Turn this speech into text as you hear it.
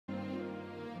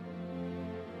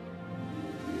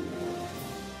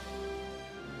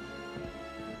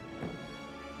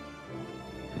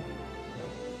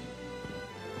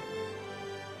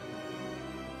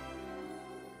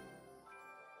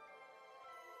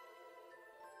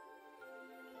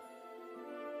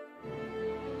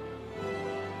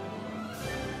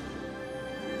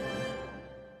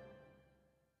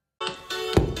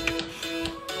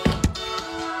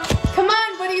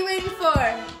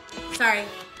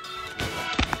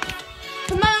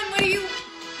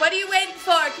What are you waiting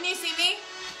for? Can you see me?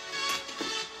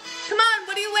 Come on,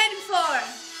 what are you waiting for?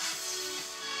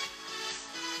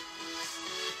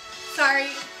 Sorry.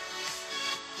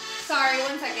 Sorry,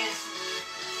 1 second.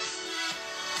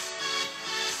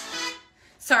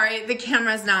 Sorry, the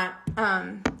camera's not,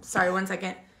 sorry, 1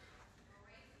 second.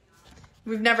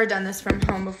 We've never done this from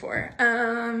home before.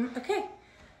 Okay.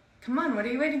 Come on, what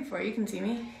are you waiting for? You can see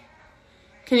me.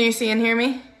 Can you see and hear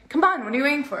me? Come on, what are you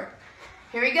waiting for?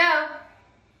 Here we go.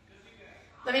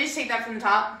 Let me just take that from the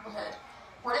top.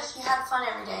 What if you had fun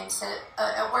every day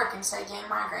at work instead of getting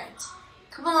migraines?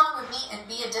 Come along with me and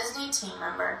be a Disney team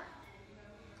member.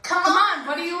 Come on,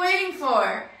 what are you waiting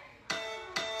for?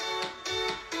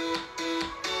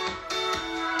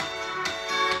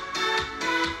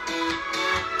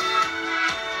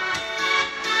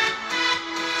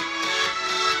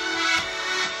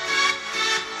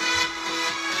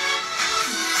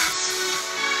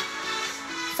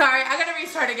 Sorry, I gotta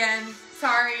restart again.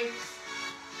 Sorry.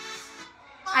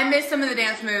 I missed some of the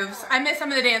dance moves. I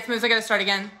gotta start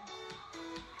again.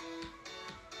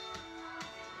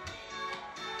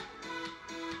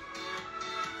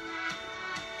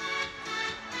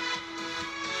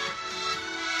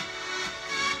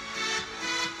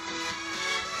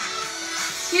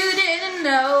 You didn't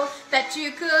know that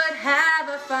you could have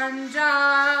a fun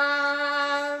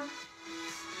job.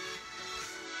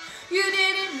 You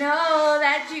didn't know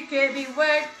that you could be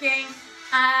working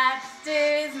at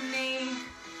Disney.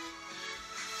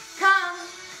 Come,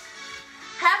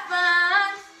 have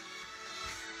fun.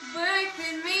 Work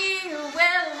with me,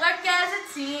 we'll work as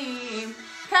a team.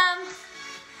 Come,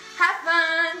 have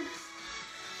fun.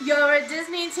 You're a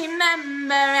Disney team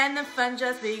member and the fun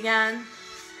just begun.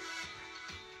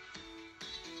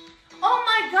 Oh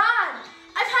my God,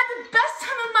 I've had the best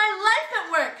time of my life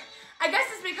at work. I guess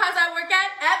it's because I work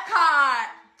at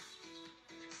Epcot.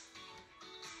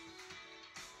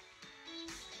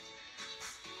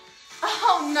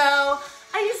 Oh no,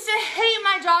 I used to hate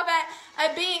my job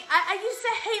I used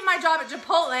to hate my job at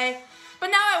Chipotle, but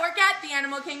now I work at the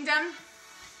Animal Kingdom.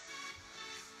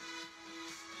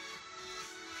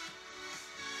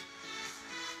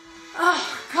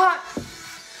 Oh God.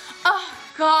 Oh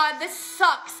God, this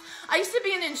sucks. I used to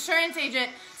be an insurance agent,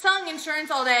 selling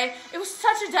insurance all day. It was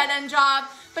such a dead-end job,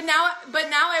 but now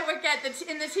I work at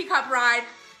in the teacup ride.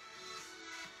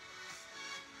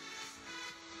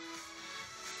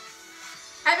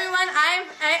 Everyone, I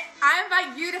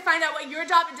invite you to find out what your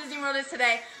job at Disney World is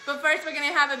today. But first, we're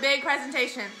gonna have a big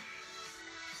presentation.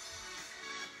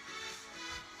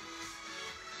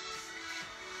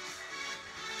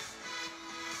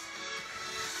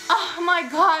 Oh my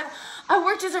God, I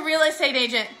worked as a real estate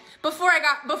agent before I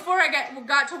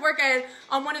got to work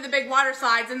on one of the big water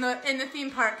slides in the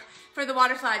theme park for the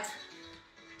water slides.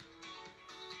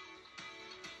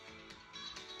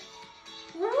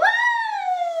 Woo!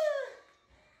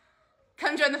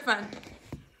 Come join the fun.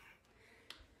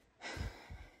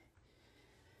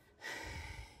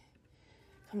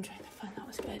 Come join the fun. That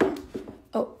was good.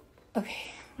 Oh,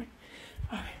 okay.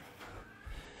 All right.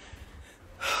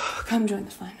 Come join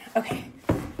the fun. Okay.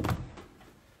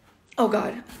 Oh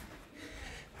God.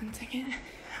 1 second.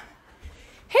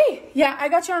 Hey, yeah, I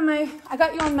got you on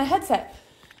my headset.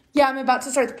 Yeah, I'm about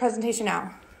to start the presentation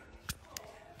now.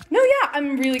 No, yeah,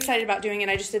 I'm really excited about doing it.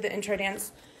 I just did the intro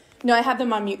dance. No, I have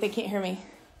them on mute. They can't hear me.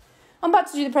 I'm about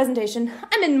to do the presentation.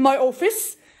 I'm in my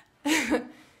office.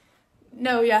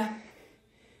 No, yeah.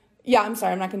 Yeah, I'm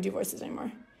sorry. I'm not going to do voices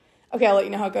anymore. Okay, I'll let you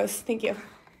know how it goes. Thank you.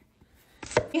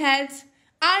 Heads,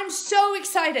 I'm so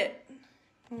excited.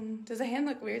 Does the hand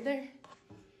look weird there?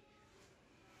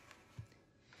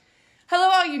 Hello,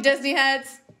 all you Disney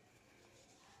heads.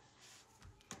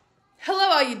 Hello,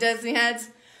 all you Disney heads.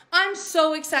 I'm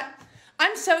so excited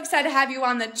to have you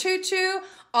on the choo-choo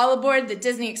all aboard the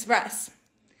Disney Express.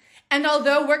 And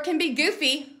although work can be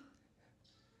goofy,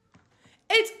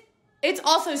 it's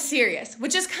also serious,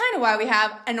 which is kind of why we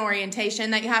have an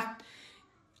orientation that you have,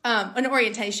 an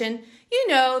orientation. You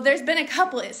know, there's been a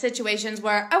couple of situations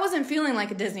where I wasn't feeling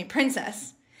like a Disney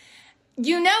princess.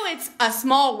 You know it's a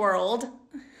small world.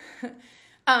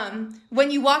 When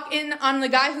you walk in on the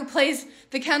guy who plays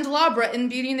the candelabra in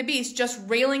Beauty and the Beast just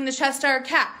railing the Cheshire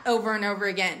Cat over and over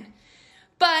again.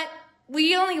 But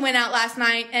we only went out last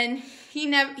night and he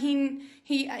never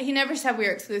said we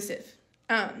were exclusive.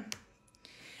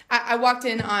 I walked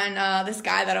in on this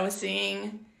guy that I was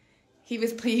seeing. He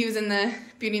was in the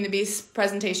Beauty and the Beast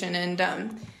presentation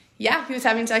and yeah, he was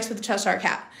having sex with the Cheshire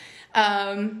Cat.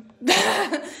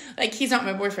 Like, he's not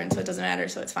my boyfriend, so it doesn't matter,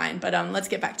 so it's fine. But let's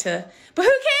get back to, but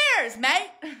who cares,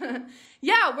 mate?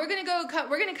 Yeah, we're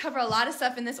gonna cover a lot of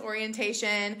stuff in this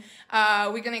orientation.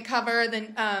 We're gonna cover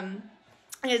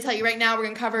I'm going to tell you right now, we're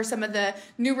going to cover some of the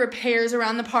new repairs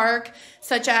around the park,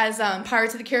 such as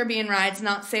Pirates of the Caribbean rides,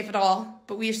 not safe at all,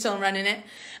 but we are still running it.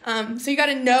 So you got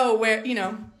to know where, you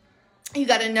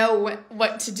got to know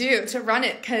what to do to run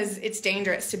it, because it's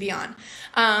dangerous to be on.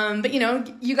 But,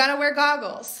 you got to wear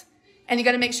goggles, and you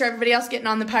got to make sure everybody else getting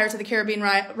on the Pirates of the Caribbean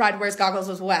ride wears goggles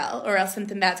as well, or else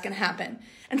something bad's going to happen.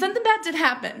 And something bad did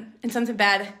happen, and something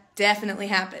bad definitely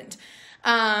happened.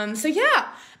 So yeah.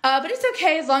 But it's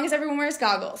okay as long as everyone wears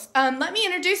goggles. Let me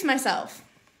introduce myself.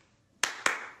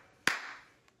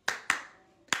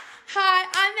 Hi,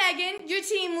 I'm Megan, your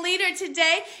team leader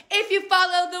today. If you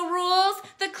follow the rules,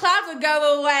 the clouds will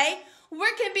go away.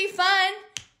 Work can be fun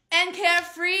and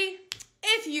carefree.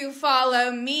 If you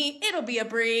follow me, it'll be a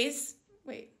breeze.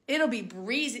 It'll be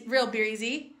breezy, real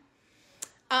breezy.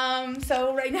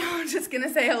 So right now I'm just going to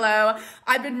say hello.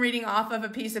 I've been reading off of a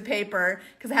piece of paper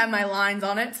because I have my lines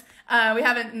on it. We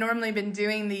haven't normally been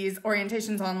doing these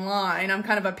orientations online. I'm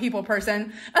kind of a people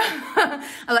person. I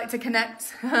like to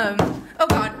connect. Oh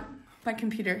God, my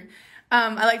computer.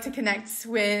 I like to connect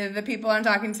with the people I'm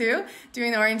talking to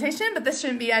doing the orientation, but this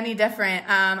shouldn't be any different.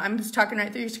 I'm just talking right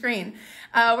through your screen.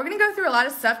 We're going to go through a lot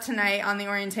of stuff tonight on the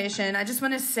orientation. I just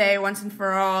want to say once and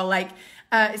for all,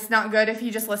 it's not good if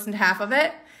you just listen to half of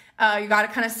it. You got to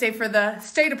kind of stay for the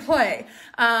state of play.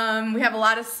 We have a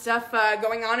lot of stuff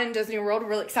going on in Disney World. We're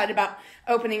really excited about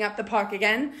opening up the park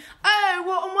again. Oh,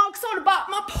 well, I'm excited about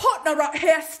my partner right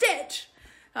here, Stitch.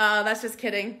 That's just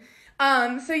kidding.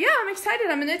 So yeah, I'm excited.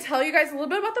 I'm going to tell you guys a little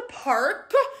bit about the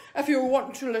park, if you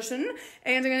want to listen.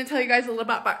 And I'm going to tell you guys a little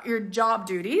bit about your job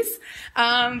duties.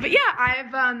 But yeah,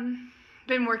 I've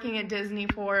been working at Disney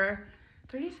for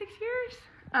 36 years.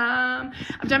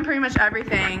 I've done pretty much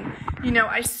everything.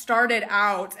 I started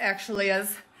out actually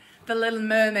as the Little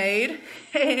Mermaid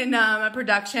in a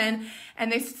production,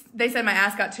 and they said my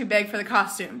ass got too big for the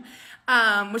costume,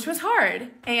 which was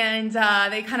hard. And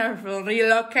they kind of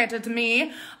relocated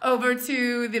me over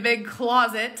to the big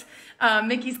closet,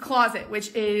 Mickey's Closet,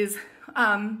 which is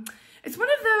it's one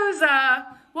of those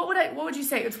what would you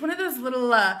say? It's one of those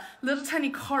little tiny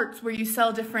carts where you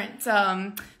sell different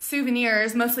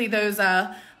souvenirs, mostly those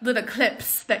little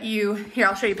clips that here,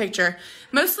 I'll show you a picture.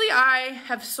 Mostly I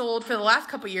have sold for the last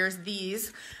couple years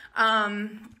these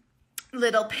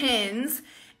little pins,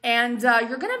 and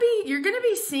you're gonna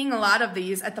be seeing a lot of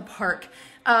these at the park.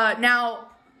 Now,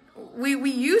 it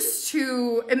used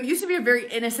to be a very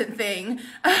innocent thing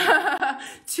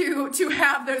to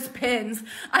have those pins.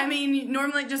 I mean,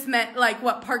 normally it just meant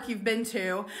what park you've been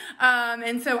to.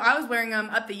 And so I was wearing them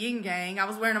up the yin yang. I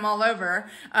was wearing them all over.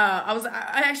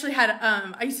 I actually had,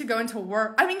 I used to go into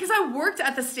work. I mean, cause I worked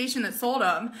at the station that sold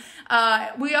them.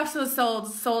 We also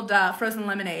sold frozen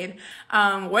lemonade,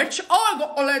 which I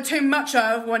got a little too much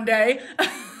of one day.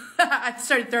 I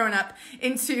started throwing up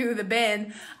into the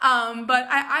bin. But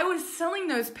I was selling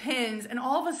those pins, and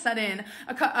all of a sudden,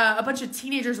 a bunch of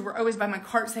teenagers were always by my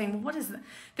cart saying, well, what is that?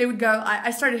 They would go, I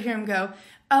started hearing them go,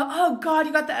 oh God,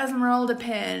 you got the Esmeralda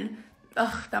pin.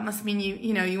 Ugh, that must mean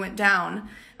you went down.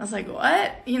 I was like,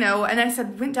 what? And I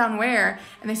said, went down where?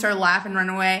 And they started laughing, run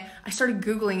away. I started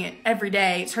Googling it every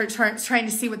day, trying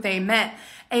to see what they meant.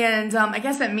 And I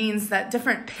guess that means that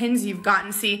different pins you've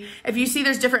gotten. See, if you see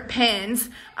there's different pins,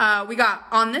 we got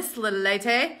on this little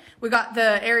lady, we got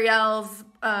the Ariel's,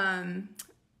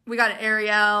 we got an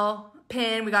Ariel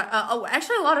pin. We got,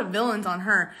 actually a lot of villains on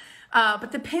her.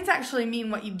 But the pins actually mean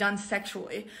what you've done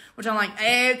sexually, which I'm like,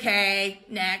 okay,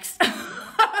 next.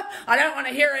 I don't want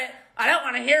to hear it.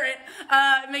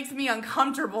 It makes me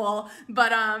uncomfortable,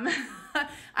 but,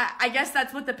 I guess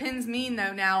that's what the pins mean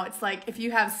though now. It's like if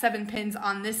you have 7 pins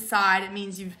on this side, it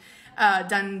means you've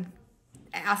done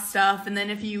ass stuff, and then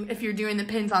if you're doing the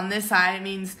pins on this side, it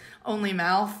means only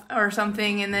mouth or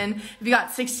something. And then if you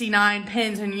got 69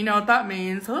 pins, and you know what that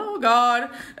means. Oh God,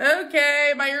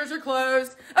 okay, my ears are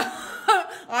closed.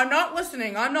 I'm not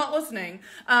listening.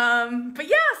 But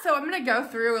yeah, so I'm gonna go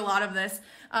through a lot of this.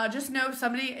 Just know if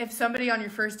somebody on your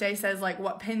first day says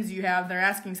what pins you have, they're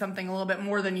asking something a little bit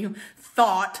more than you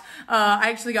thought. I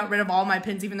actually got rid of all my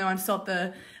pins, even though I'm still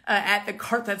at the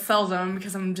cart that sells them,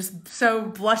 because I'm just so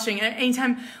blushing. And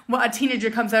anytime a teenager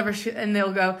comes over and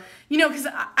they'll go, because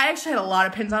I actually had a lot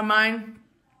of pins on mine,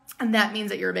 and that means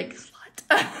that you're a big slut.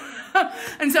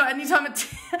 And so anytime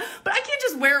but I can't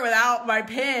just wear it without my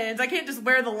pins. I can't just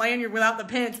wear the lanyard without the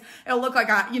pins. It'll look like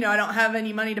I don't have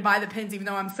any money to buy the pins even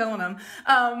though I'm selling them.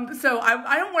 So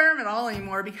I don't wear them at all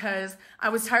anymore because I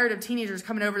was tired of teenagers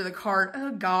coming over to the cart.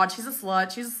 Oh God, she's a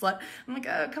slut. She's a slut. I'm like,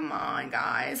 oh, come on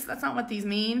guys. That's not what these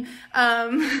mean.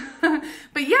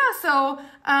 But yeah, so,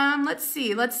 let's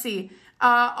see.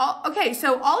 Okay,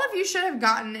 so all of you should have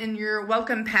gotten in your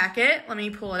welcome packet. Let me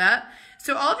pull it up.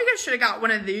 So all of you guys should have got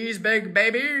one of these big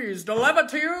babies delivered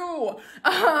to you.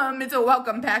 It's a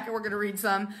welcome packet. We're going to read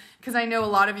some because I know a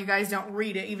lot of you guys don't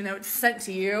read it even though it's sent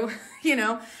to you,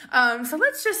 So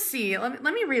let's just see. Let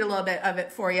me read a little bit of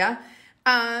it for you.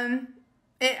 I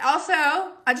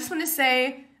just want to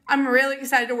say I'm really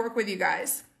excited to work with you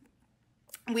guys.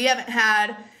 We haven't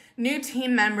had new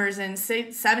team members in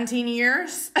 17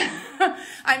 years.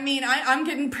 I mean, I'm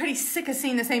getting pretty sick of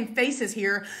seeing the same faces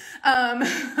here.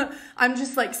 I'm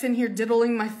just like sitting here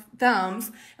diddling my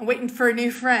thumbs and waiting for a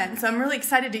new friend. So I'm really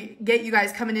excited to get you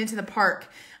guys coming into the park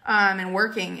and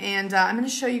working. And I'm going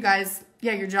to show you guys,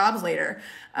 your jobs later.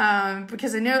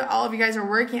 Because I know all of you guys are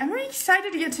working. I'm really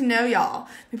excited to get to know y'all.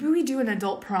 Maybe we do an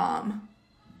adult prom.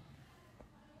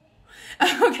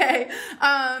 Okay.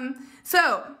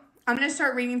 So I'm going to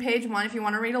start reading page 1 if you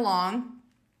want to read along.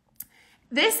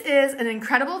 This is an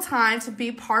incredible time to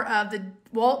be part of the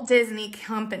Walt Disney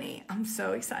Company. I'm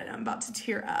so excited. I'm about to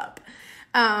tear up.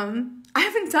 I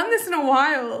haven't done this in a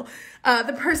while.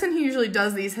 The person who usually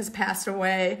does these has passed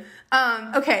away.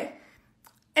 Okay,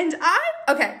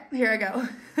 here I go.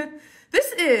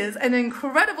 This is an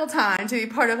incredible time to be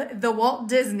part of the Walt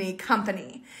Disney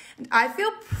Company. And I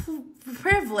feel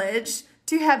privileged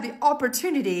to have the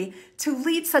opportunity to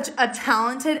lead such a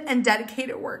talented and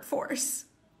dedicated workforce.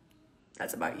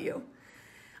 That's about you.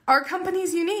 Our company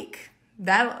is unique.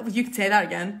 You can say that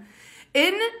again.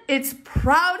 In its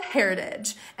proud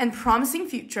heritage and promising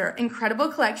future, incredible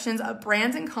collections of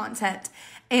brands and content,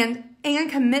 and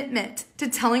commitment to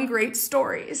telling great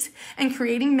stories and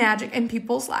creating magic in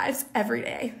people's lives every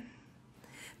day.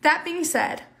 That being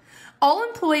said, all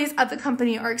employees of the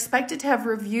company are expected to have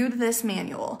reviewed this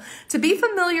manual, to be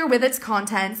familiar with its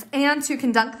contents, and to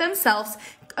conduct themselves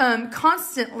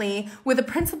constantly with the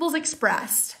principles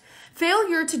expressed.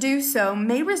 Failure to do so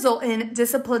may result in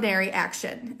disciplinary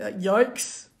action.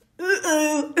 Yikes.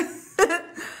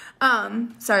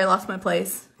 Sorry, I lost my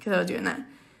place because I was doing that.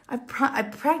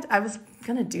 I was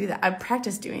going to do that. I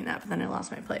practiced doing that, but then I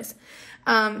lost my place.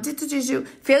 Failure to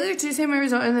do so may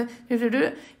result in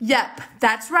Yep,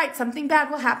 that's right. Something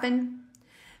bad will happen.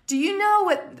 Do you know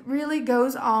what really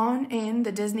goes on in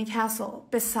the Disney castle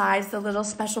besides the little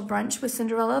special brunch with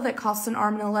Cinderella that costs an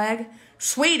arm and a leg?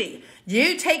 Sweetie,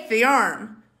 you take the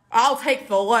arm. I'll take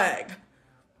the leg.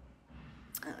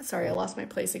 Sorry, I lost my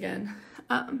place again.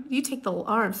 You take the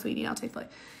arm, sweetie, I'll take the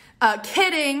leg.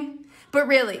 Kidding. But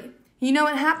really, you know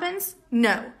what happens?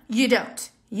 No, you don't.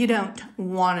 You don't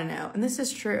want to know. And this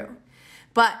is true.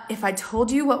 But if I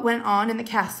told you what went on in the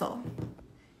castle,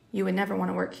 you would never want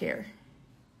to work here.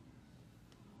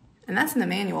 And that's in the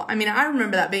manual. I mean, I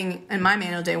remember that being in my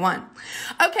manual day 1.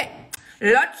 Okay,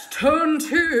 let's turn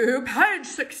to page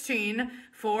 16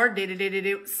 for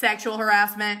sexual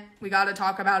harassment. We got to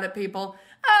talk about it, people.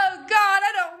 Oh, God,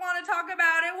 I don't want to talk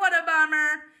about it. What a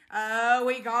bummer. Oh,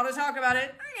 we got to talk about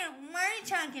it. I don't want to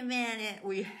talk about it.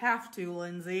 We have to,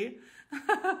 Lindsay.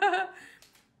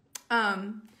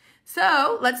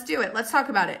 So let's do it. Let's talk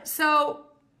about it. So,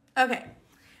 okay.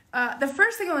 The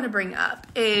first thing I want to bring up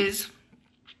is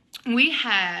we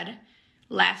had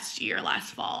last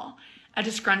fall, a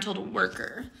disgruntled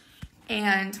worker,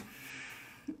 and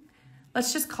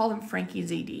let's just call him Frankie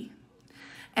ZD.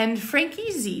 And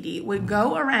Frankie ZD would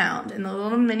go around in the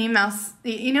little Minnie Mouse,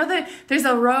 there's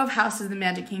a row of houses in the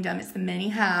Magic Kingdom. It's the Minnie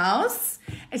house.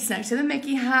 It's next to the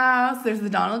Mickey house. There's the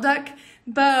Donald Duck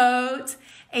boat.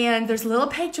 And there's little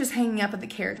pictures hanging up of the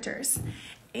characters.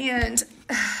 And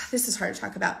this is hard to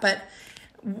talk about, but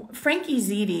Frankie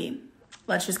ZD,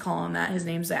 let's just call him that. His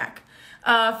name's Zach.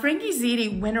 Frankie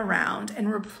ZD went around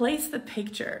and replaced the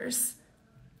pictures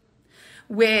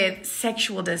with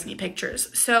sexual Disney pictures.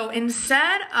 So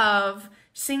instead of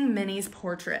seeing Minnie's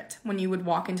portrait when you would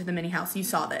walk into the Minnie house, you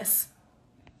saw this.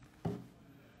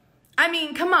 I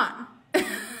mean, come on.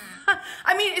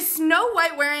 I mean, is Snow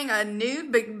White wearing a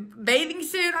nude bathing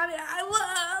suit? I mean,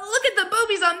 look at the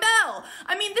boobies on Belle.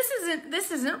 I mean,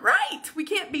 this isn't right. We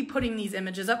can't be putting these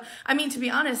images up. I mean, to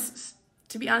be honest,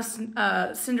 To be honest,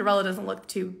 Cinderella doesn't look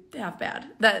too half bad.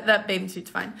 That bathing suit's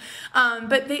fine.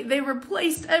 But they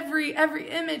replaced every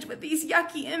image with these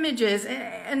yucky images.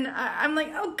 And I'm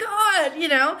like, oh God, you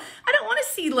know, I don't want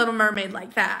to see Little Mermaid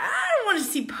like that. I don't want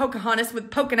to see Pocahontas with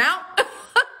poking out.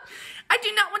 I do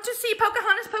not want to see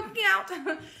Pocahontas poking out.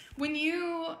 When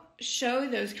you show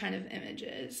those kind of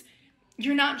images,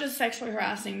 you're not just sexually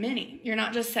harassing Minnie. You're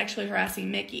not just sexually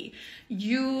harassing Mickey.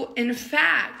 You, in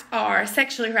fact, are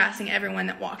sexually harassing everyone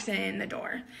that walks in the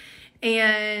door.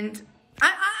 And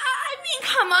I mean,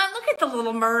 come on, look at the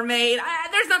Little Mermaid.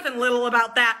 There's nothing little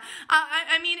about that.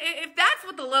 I mean, if that's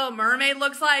what the Little Mermaid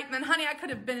looks like, then honey, I could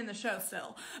have been in the show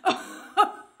still.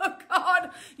 Oh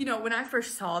God. You know, when I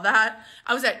first saw that,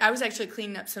 I was actually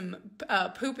cleaning up some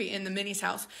poopy in the Minnie's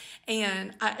house,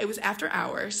 and it was after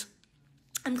hours.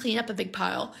 I'm cleaning up a big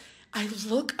pile. I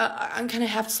look, I'm kind of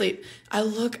half asleep. I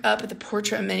look up at the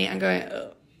portrait of Minnie. I'm going,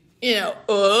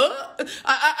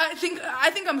 I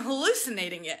think I'm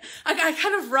hallucinating it. I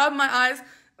kind of rub my eyes.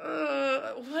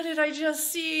 What did I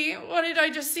just see? What did I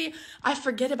just see? I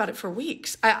forget about it for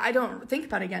weeks. I don't think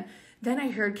about it again. Then I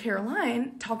heard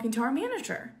Caroline talking to our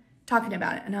manager, talking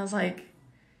about it. And I was like,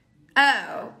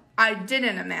 oh, I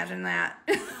didn't imagine that.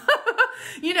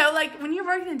 You know, like when you're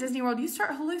working in Disney World, you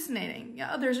start hallucinating.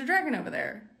 Oh, there's a dragon over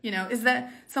there. You know, is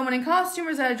that someone in costume or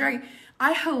is that a dragon?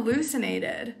 I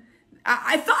hallucinated.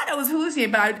 I thought I was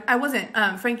hallucinating, but I wasn't.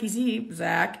 Frankie Z,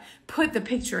 Zach, put the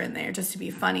picture in there just to be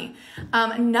funny.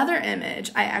 Another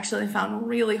image I actually found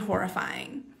really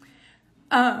horrifying.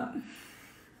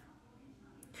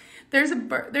 There's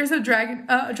a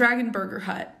dragon burger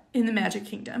hut in the Magic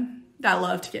Kingdom that I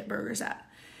love to get burgers at.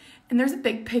 And there's a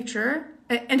big picture,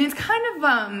 and it's kind of,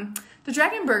 the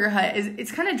Dragon Burger Hut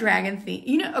it's kind of dragon themed.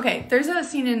 You know, okay, there's a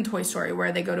scene in Toy Story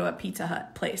where they go to a Pizza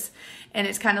Hut place, and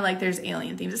it's kind of like there's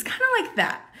alien themes. It's kind of like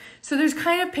that. So there's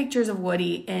kind of pictures of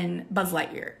Woody and Buzz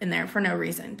Lightyear in there for no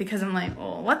reason, because I'm like,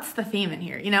 oh, what's the theme in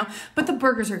here, you know? But the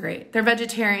burgers are great. They're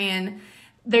vegetarian.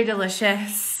 They're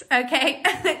delicious, okay?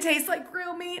 It tastes like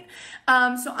real meat.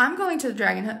 So I'm going to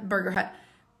the Burger Hut.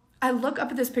 I look up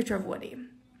at this picture of Woody,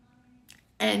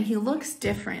 and he looks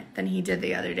different than he did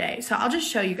the other day. So I'll just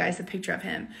show you guys the picture of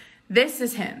him. This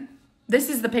is him. This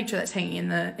is the picture that's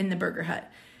hanging in the Burger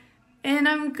Hut. And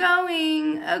I'm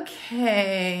going,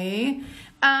 okay,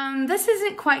 this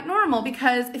isn't quite normal,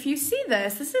 because if you see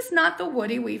this is not the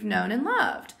Woody we've known and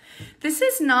loved. This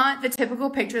is not the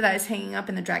typical picture that is hanging up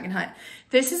in the Dragon Hut.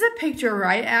 This is a picture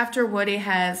right after Woody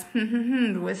has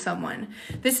with someone.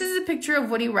 This is a picture of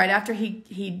Woody right after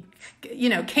he you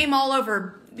know, came all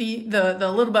over the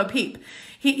Little Bo Peep.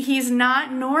 He's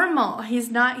not normal.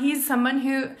 He's someone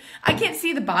who, I can't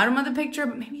see the bottom of the picture,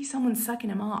 but maybe someone's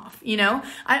sucking him off, you know?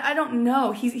 I don't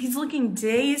know. He's looking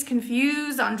dazed,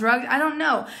 confused, on drugs. I don't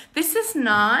know. This is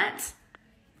not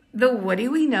the Woody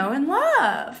we know and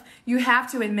love. You have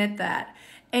to admit that.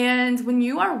 And when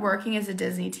you are working as a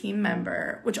Disney team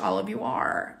member, which all of you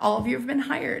are, all of you have been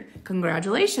hired,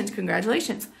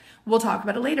 congratulations. We'll talk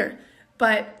about it later.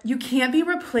 But you can't be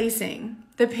replacing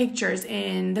the pictures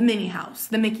in the Minnie house,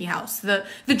 the Mickey house, the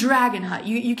Dragon Hut.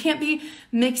 You can't be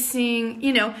mixing,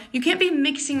 you know, you can't be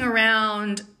mixing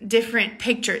around different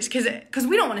pictures, because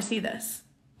we don't want to see this.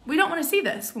 We don't want to see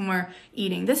this when we're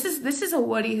eating. This is a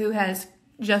Woody who has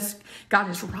just got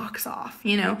his rocks off,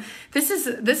 you know. This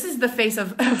is the face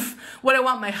of what I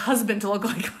want my husband to look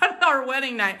like on our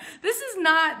wedding night. This is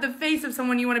not the face of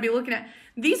someone you want to be looking at.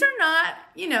 These are not,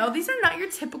 you know, these are not your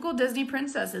typical Disney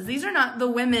princesses. These are not the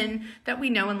women that we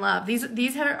know and love. These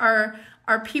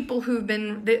are people who've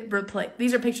been replaced.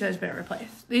 These are pictures that have been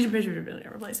replaced. These are pictures that have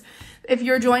been replaced. If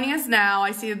you're joining us now,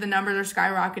 I see that the numbers are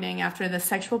skyrocketing after the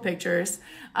sexual pictures.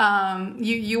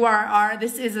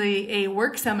 This is a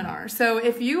work seminar. So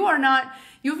if you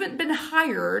haven't been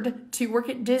hired to work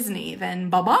at Disney, then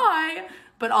bye-bye.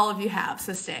 But all of you have,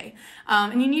 so stay.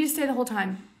 And you need to stay the whole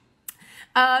time.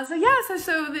 So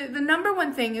the number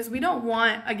one thing is we don't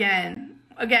want, again,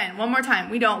 one more time,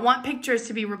 we don't want pictures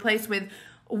to be replaced with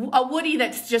a Woody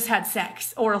that's just had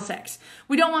sex, oral sex.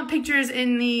 We don't want pictures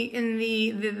in the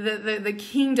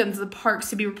kingdoms, the parks,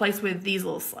 to be replaced with these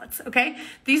little sluts, okay?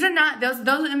 These are not,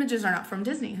 those images are not from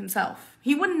Disney himself.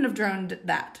 He wouldn't have droned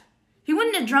that. He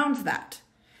wouldn't have droned that.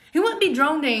 He wouldn't be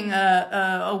droning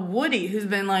a Woody who's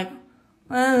been like,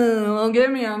 oh, well, give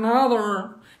me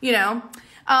another, you know?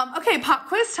 Okay, pop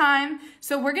quiz time.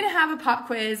 So we're going to have a pop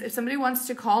quiz. If somebody wants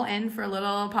to call in for a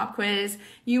little pop quiz,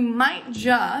 you might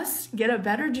just get a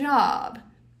better job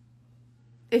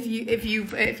if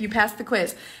you pass the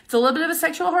quiz. It's a little bit of a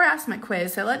sexual harassment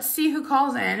quiz, so let's see who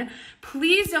calls in.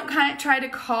 Please don't kind of try to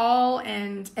call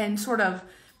and sort of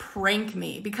prank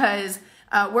me, because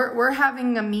We're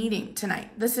having a meeting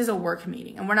tonight. This is a work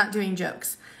meeting, and we're not doing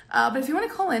jokes. But if you want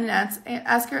to call in and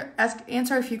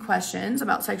answer a few questions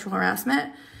about sexual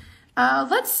harassment,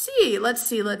 let's see.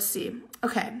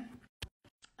 Okay,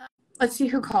 let's see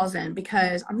who calls in,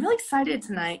 because I'm really excited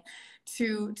tonight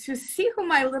to see who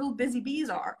my little busy bees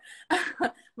are.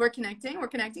 We're connecting.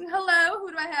 Hello,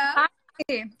 who do I have?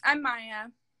 Hi, I'm Maya.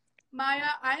 Maya,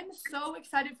 I'm so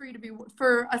excited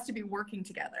for us to be working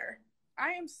together.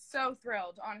 I am so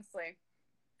thrilled, honestly.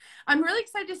 I'm really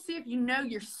excited to see if you know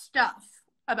your stuff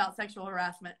about sexual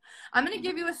harassment. I'm going to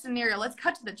give you a scenario. Let's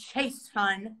cut to the chase,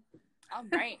 hun. All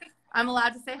right. I'm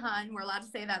allowed to say hun. We're allowed to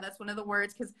say that. That's one of the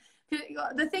words. Because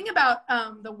the thing about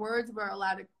the words we're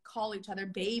allowed to call each other,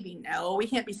 baby, no, we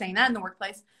can't be saying that in the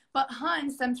workplace. But hun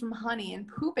stems from honey and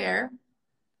Pooh Bear.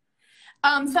 So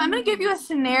I'm going to give you a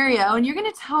scenario, and you're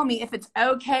going to tell me if it's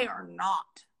okay or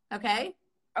not. Okay?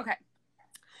 Okay.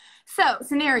 So,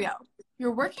 scenario.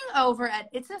 You're working over at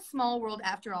It's a Small World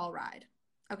After All ride.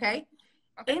 Okay?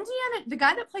 The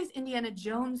guy that plays Indiana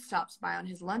Jones stops by on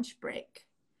his lunch break.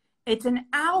 It's an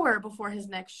hour before his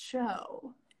next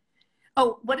show.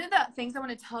 Oh, one of the things I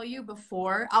want to tell you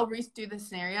before I'll redo the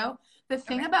scenario. The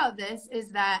thing about this is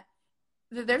that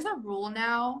there's a rule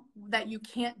now that you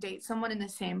can't date someone in the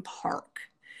same park.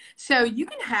 So you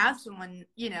can have someone,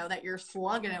 that you're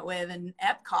slugging it with in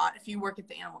Epcot if you work at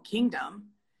the Animal Kingdom.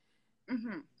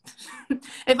 Mm-hmm.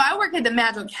 If I work at the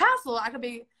Magic Castle, I could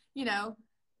be,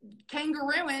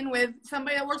 kangarooing with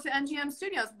somebody that works at MGM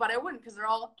Studios, but I wouldn't, because they're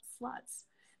all sluts.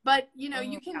 But, you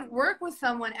can work with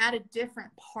someone at a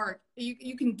different park.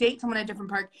 You can date someone at a different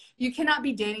park. You cannot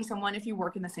be dating someone if you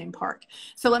work in the same park.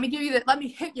 So let me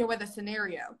hit you with a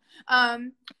scenario.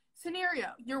 Scenario,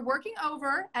 you're working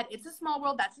over at It's a Small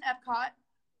World. That's in Epcot.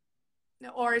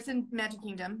 Or it's in Magic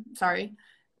Kingdom. Sorry.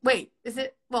 Wait, is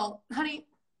it? Well, honey,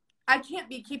 I can't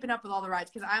be keeping up with all the rides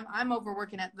because I'm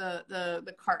overworking at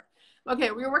the cart.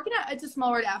 Okay, we were working at It's a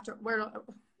Small World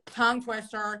tongue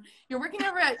twister. You're working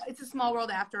over at It's a Small World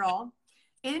After All.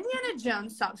 Indiana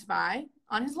Jones stops by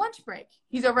on his lunch break.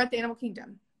 He's over at the Animal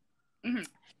Kingdom. Mm-hmm.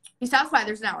 He stops by.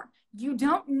 There's an hour. You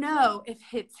don't know if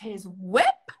it's his whip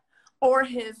or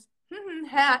his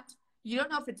hat. You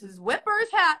don't know if it's his whip or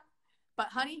his hat. But,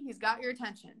 honey, he's got your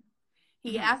attention.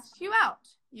 He asks you out.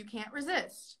 You can't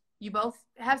resist. You both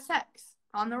have sex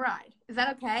on the ride. Is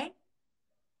that okay?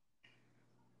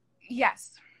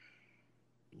 Yes.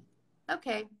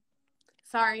 Okay.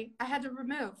 Sorry, I had to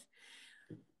remove.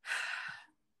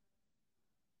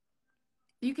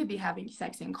 You could be having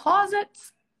sex in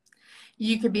closets.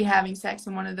 You could be having sex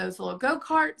in one of those little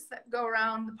go-karts that go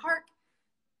around the park.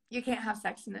 You can't have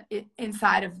sex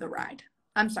inside of the ride.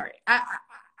 I'm sorry.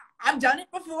 I've done it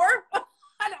before.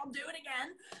 I don't do it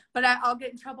again, but I'll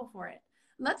get in trouble for it.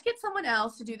 Let's get someone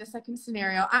else to do the second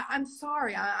scenario. I'm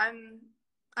sorry.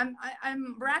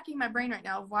 I'm racking my brain right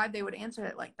now of why they would answer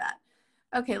it like that.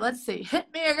 Okay, let's see. Hit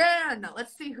me again.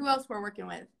 Let's see who else we're working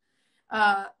with.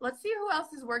 Let's see who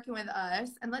else is working with us,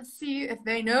 and let's see if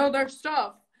they know their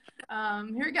stuff.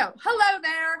 Here we go. Hello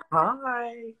there.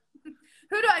 Hi.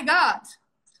 Who do I got?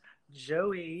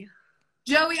 Joey.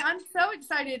 Joey, I'm so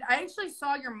excited. I actually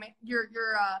saw your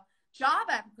job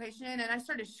application, and I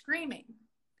started screaming.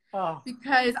 Oh.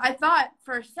 Because I thought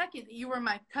for a second that you were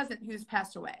my cousin who's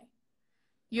passed away.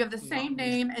 You have the same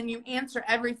name, and you answer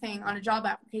everything on a job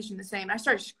application the same. I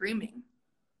started screaming.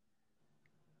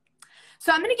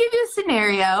 So I'm going to give you a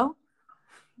scenario.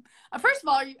 First of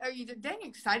all, are you dang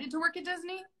excited to work at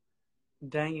Disney?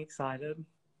 Dang excited.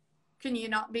 Can you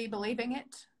not be believing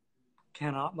it?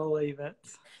 Cannot believe it.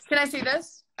 Can I see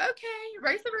this? Okay,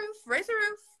 raise the roof, raise the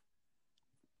roof.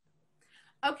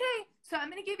 Okay, so I'm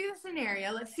going to give you the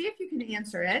scenario. Let's see if you can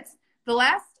answer it. The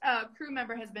last crew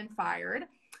member has been fired.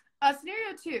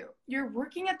 Scenario 2, you're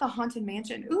working at the Haunted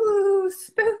Mansion. Ooh,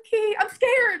 spooky. I'm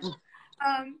scared.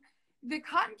 The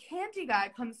cotton candy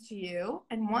guy comes to you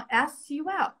and asks you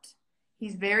out.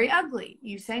 He's very ugly.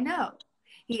 You say no.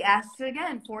 He asks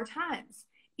again 4 times,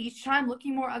 each time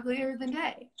looking more uglier than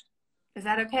day. Is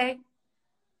that okay?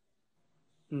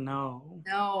 No.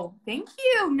 No. Thank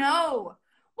you. No.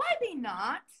 Why be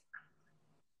not?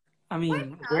 I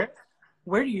mean,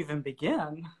 where do you even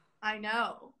begin? I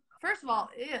know. First of all,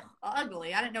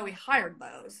 ugly. I didn't know we hired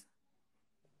those.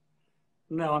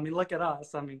 No, I mean, look at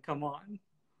us. I mean, come on.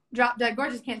 Drop Dead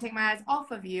Gorgeous can't take my eyes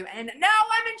off of you. And now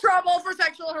I'm in trouble for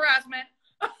sexual harassment.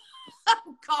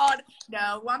 Oh, God.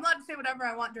 No. Well, I'm allowed to say whatever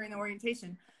I want during the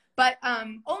orientation. But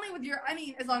only with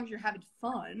as long as you're having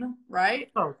fun,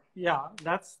 right? Oh, yeah.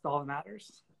 That's all that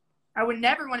matters. I would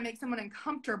never want to make someone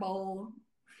uncomfortable.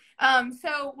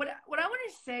 So what I want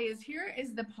to say is, here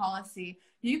is the policy.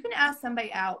 You can ask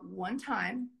somebody out one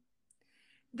time.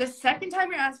 The second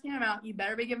time you're asking them out, you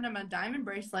better be giving them a diamond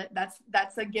bracelet.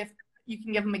 That's a gift. You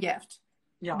can give them a gift.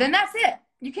 Yeah. Then that's it.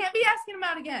 You can't be asking them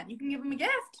out again. You can give them a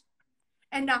gift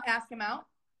and not ask them out.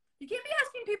 You can't be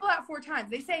asking people out 4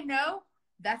 times. They say no,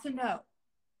 that's a no.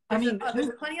 There's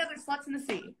plenty of other sluts in the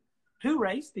sea. Who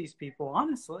raised these people,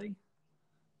 honestly?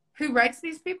 Who writes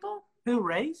these people? Who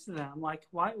raised them? Like,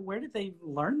 why? Where did they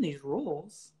learn these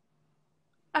rules?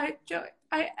 I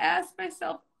ask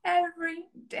myself every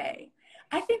day.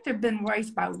 I think they've been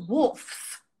raised by wolves.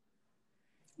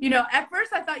 At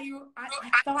first I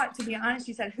thought, to be honest,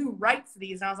 you said, who writes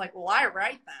these? And I was like, well, I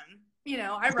write them.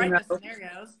 I write the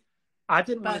scenarios. I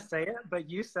didn't want to say it, but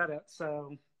you said it,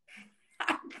 so.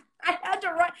 I had to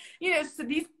write, so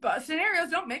these scenarios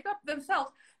don't make up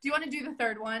themselves. Do you want to do the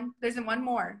third one? There's one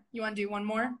more. You want to do one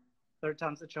more? Third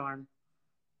time's the charm.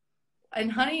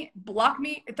 And honey, block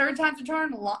me. Third time's the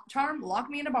charm. Lock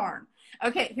me in a barn.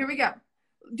 Okay, here we go.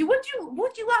 Would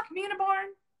you lock me in a barn?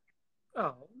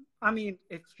 Oh, I mean,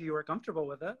 if you were comfortable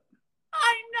with it.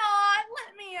 I'm not.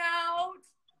 Let me out.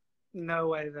 No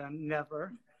way then.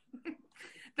 Never.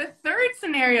 The third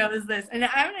scenario is this, and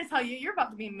I'm going to tell you, you're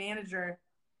about to be a manager.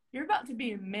 You're about to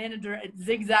be a manager at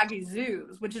Zigzaggy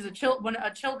Zoos, which is a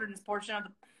children's portion of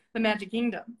the Magic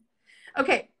Kingdom.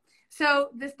 Okay, so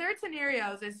the third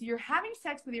scenario is you're having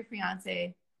sex with your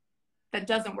fiance that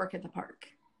doesn't work at the park.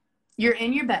 You're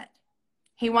in your bed.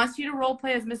 He wants you to role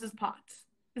play as Mrs. Potts.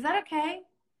 Is that okay?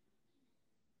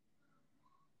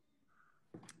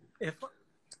 If,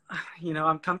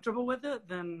 I'm comfortable with it,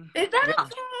 then. Is that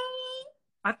okay?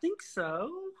 I think so.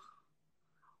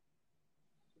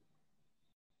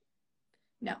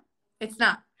 No, it's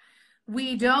not.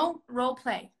 We don't role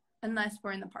play unless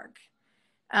we're in the park.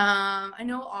 I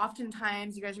know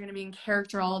oftentimes you guys are going to be in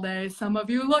character all day. Some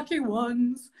of you lucky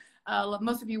ones.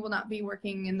 Most of you will not be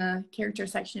working in the character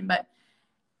section, but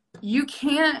you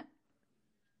can't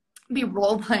be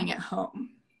role playing at home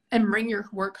and bring your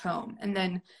work home and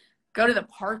then go to the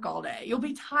park all day. You'll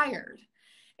be tired.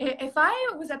 If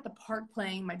I was at the park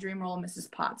playing my dream role of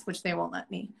Mrs. Potts, which they won't let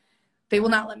me, they will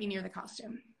not let me near the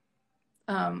costume.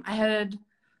 I had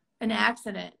an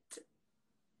accident.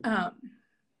 I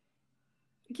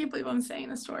can't believe I'm saying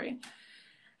this story.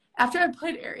 After I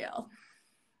played Ariel,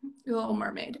 The Little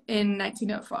Mermaid, in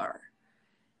 1904,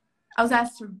 I was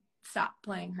asked to stop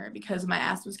playing her because my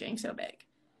ass was getting so big.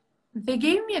 They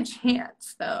gave me a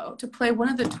chance, though, to play one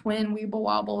of the twin Weeble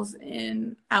Wobbles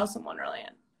in Alice in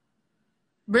Wonderland.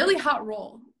 Really hot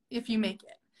role, if you make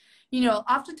it.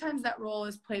 Oftentimes that role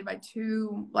is played by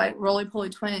two, like, roly-poly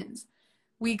twins.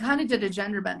 We kind of did a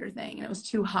gender bender thing, and it was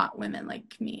 2 hot women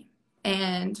like me.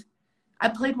 And I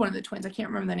played one of the twins. I can't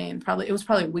remember the name. It was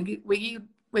probably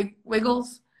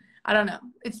Wiggles. I don't know.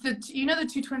 It's the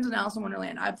 2 twins in Alice in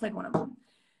Wonderland. I played one of them.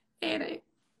 And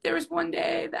there was one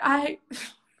day that I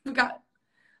got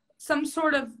some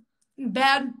sort of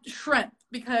bad shrimp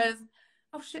because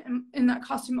I was in that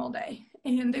costume all day.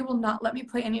 And they will not let me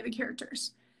play any of the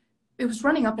characters. It was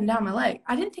running up and down my leg.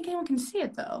 I didn't think anyone can see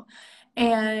it, though.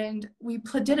 And we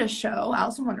did a show,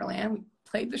 Alice in Wonderland. We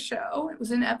played the show. It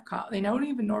was in Epcot. They don't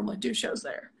even normally do shows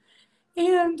there.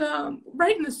 And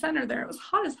right in the center there, it was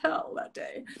hot as hell that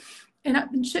day. And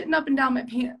I've been shitting up and down my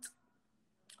pants.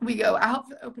 We go out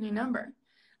for the opening number.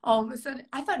 All of a sudden,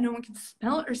 I thought no one could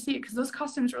smell it or see it because those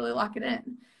costumes really lock it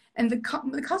in. And the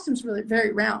costume's really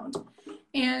very round.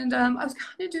 And I was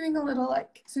kind of doing a little,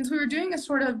 like, since we were doing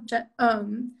sort of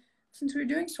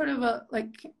a,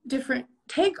 like, different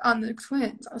take on the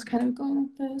twins, I was kind of going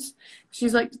like this.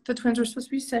 She's like, the twins were supposed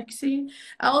to be sexy.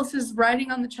 Alice is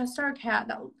riding on the chest star cat.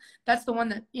 That's the one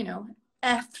that,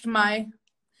 effed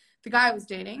the guy I was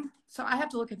dating. So I have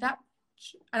to look at that.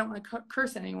 I don't want to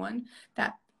curse anyone,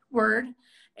 that word.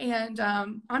 And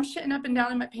I'm shitting up and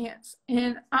down in my pants.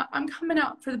 And I'm coming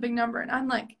out for the big number. And I'm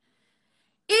like,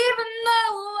 even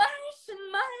though I shit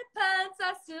my pants,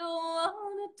 I still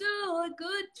want to do a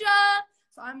good job.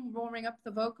 So I'm warming up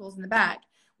the vocals in the back.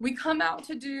 We come out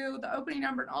to do the opening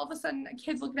number, and all of a sudden, a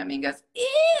kid's looking at me and goes,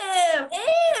 ew,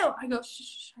 ew. I go,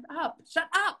 shut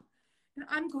up. And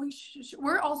I'm going, shh.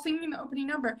 We're all singing the opening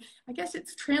number. I guess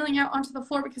it's trailing out onto the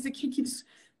floor because the kid keeps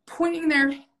pointing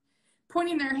their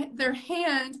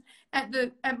hand at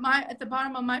the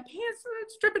bottom of my pants, so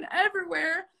it's dripping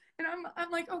everywhere. And I'm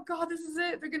like, oh God, this is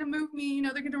it. They're gonna move me.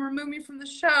 They're gonna remove me from the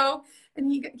show.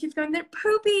 And he keeps going, they're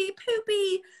poopy.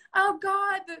 Oh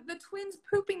God, the twins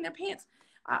pooping their pants.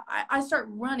 I start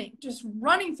running, just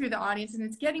running through the audience, and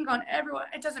it's getting on everyone.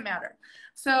 It doesn't matter.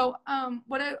 So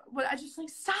what I just like,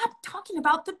 stop talking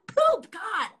about the poop.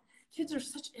 God, kids are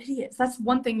such idiots. That's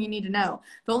one thing you need to know.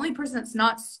 The only person that's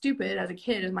not stupid as a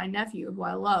kid is my nephew, who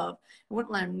I love. I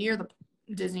wouldn't let him near the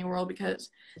Disney World because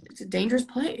it's a dangerous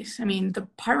place. I mean, the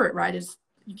pirate ride is,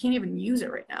 you can't even use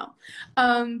it right now.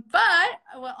 But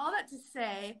well, all that to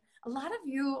say, a lot of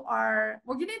you are,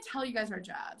 we're going to tell you guys our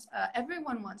jobs.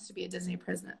 Everyone wants to be a Disney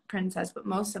princess, but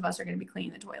most of us are going to be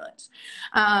cleaning the toilets.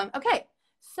 Okay,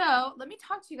 so let me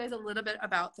talk to you guys a little bit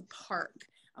about the park.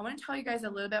 I want to tell you guys a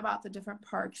little bit about the different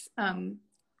parks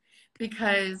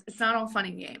because it's not all fun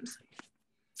and games.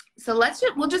 So let's do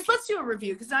a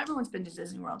review because not everyone's been to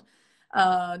Disney World.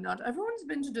 Not everyone's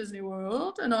been to Disney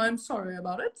World, and I'm sorry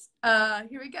about it.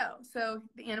 Here we go. So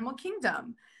the Animal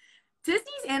Kingdom.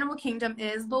 Disney's Animal Kingdom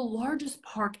is the largest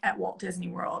park at Walt Disney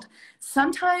World.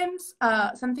 Sometimes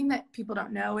something that people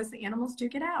don't know is the animals do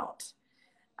get out.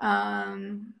 I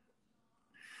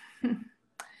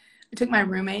took my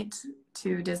roommate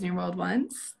to Disney World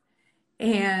once,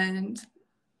 and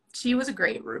she was a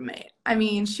great roommate. I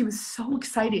mean, she was so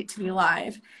excited to be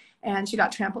alive, and she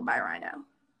got trampled by a rhino.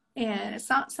 And it's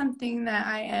not something that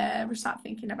I ever stopped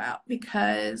thinking about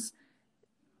because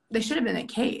they should have been in a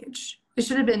cage. They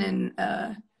should have been in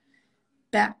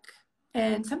back.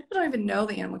 And some people don't even know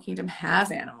the Animal Kingdom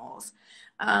has animals.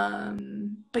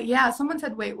 But yeah, someone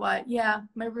said, wait, what? Yeah,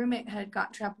 my roommate had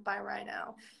got trampled by a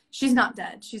rhino. She's not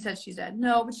dead. She said she's dead.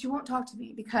 No, but she won't talk to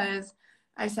me because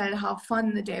I said how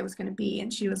fun the day was going to be.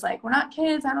 And she was like, we're not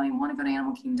kids. I don't even want to go to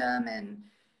Animal Kingdom. And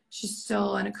she's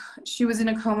still she was in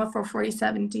a coma for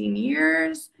 17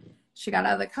 years. She got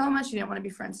out of the coma. She didn't want to be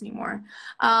friends anymore.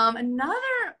 A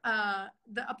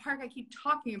park I keep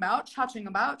talking about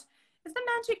is the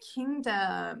Magic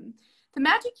Kingdom. The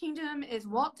Magic Kingdom is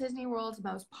Walt Disney World's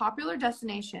most popular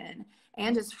destination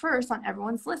and is first on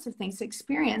everyone's list of things to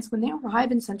experience when they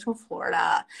arrive in Central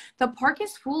Florida. The park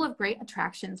is full of great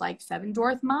attractions like Seven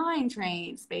Dwarf Mine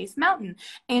Train, Space Mountain,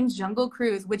 and Jungle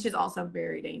Cruise, which is also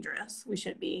very dangerous. We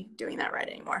shouldn't be doing that ride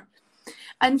anymore.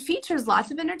 And features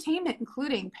lots of entertainment,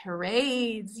 including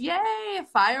parades, yay,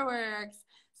 fireworks,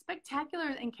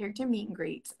 spectacular and character meet and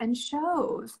greets, and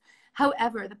shows.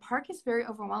 However, the park is very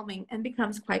overwhelming and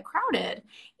becomes quite crowded,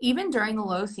 even during the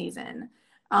low season.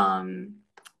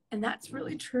 And that's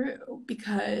really true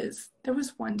because there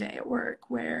was one day at work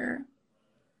where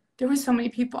there were so many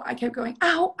people, I kept going,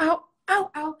 ow, ow,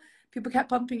 ow, ow. People kept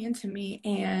bumping into me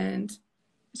and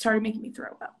it started making me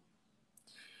throw up.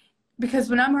 Because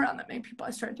when I'm around that many people,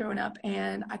 I start throwing up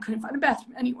and I couldn't find a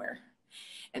bathroom anywhere.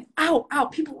 And ow, ow,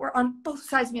 people were on both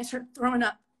sides of me. I started throwing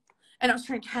up and I was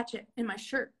trying to catch it in my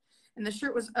shirt. And the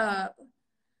shirt was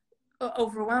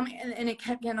overwhelming and it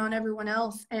kept getting on everyone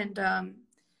else. And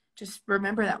just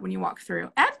remember that when you walk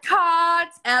through.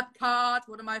 Epcot,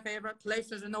 one of my favorite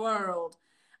places in the world.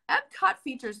 Epcot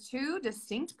features two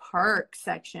distinct park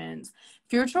sections,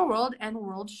 Future World and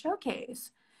World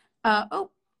Showcase.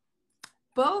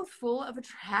 Both full of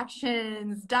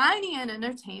attractions, dining, and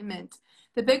entertainment.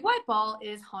 The Big White Ball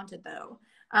is haunted, though.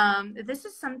 This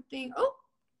is something,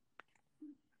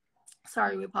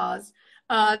 sorry, we paused.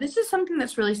 This is something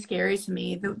that's really scary to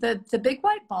me. The Big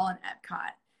White Ball in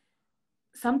Epcot,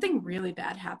 something really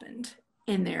bad happened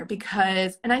in there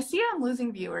because, and I see I'm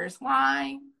losing viewers.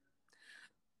 Why?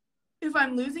 If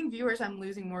I'm losing viewers, I'm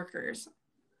losing workers.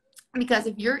 Because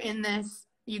if you're in this,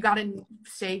 you got to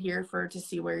stay here to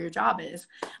see where your job is.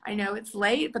 I know it's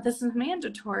late, but this is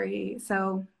mandatory,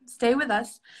 so stay with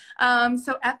us.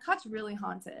 So Epcot's really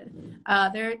haunted.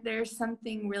 There's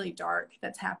something really dark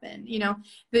that's happened. You know,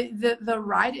 the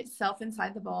ride itself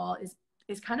inside the ball is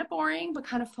kind of boring, but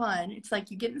kind of fun. It's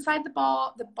like you get inside the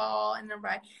ball and the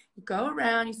ride, you go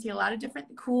around, you see a lot of different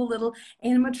cool little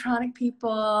animatronic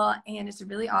people, and it's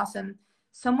really awesome.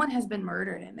 Someone has been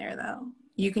murdered in there, though.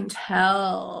 You can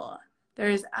tell. There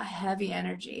is a heavy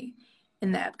energy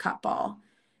in the Epcot ball.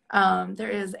 There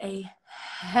is a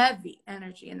heavy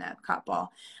energy in the Epcot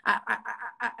ball.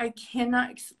 I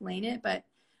cannot explain it, but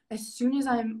as soon as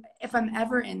if I'm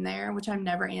ever in there, which I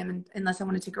never am unless I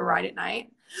want to take a ride at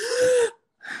night,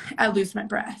 I lose my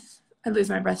breath.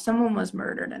 Someone was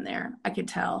murdered in there. I could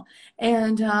tell.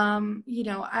 And, you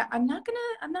know, I'm not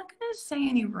gonna say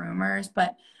any rumors,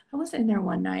 but I was in there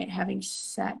one night having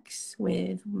sex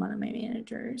with one of my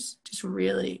managers, just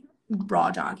really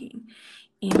raw dogging.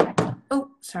 And,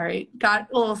 oh, sorry, got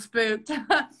a little spooked.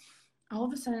 All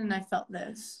of a sudden I felt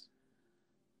this.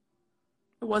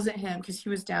 It wasn't him because he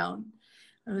was down.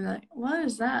 I was like, what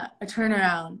is that? I turn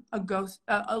around, a ghost,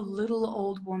 a little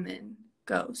old woman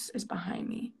ghost is behind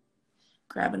me,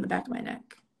 grabbing the back of my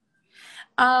neck.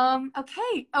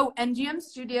 Okay. Oh, NGM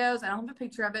Studios. I don't have a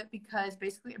picture of it because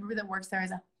basically everybody that works there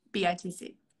is a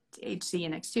BITC. HC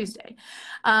next Tuesday.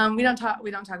 We don't talk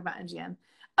about NGM.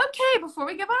 Okay, before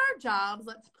we give our jobs,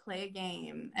 let's play a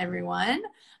game, everyone.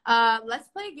 Let's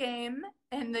play a game,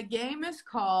 and the game is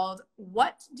called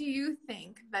What Do You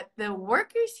Think That the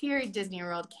Workers Here at Disney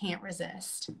World Can't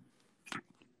Resist?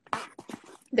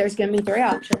 There's going to be 3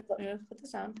 options. Let me just put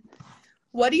this down.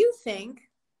 What do you think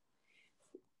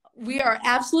we are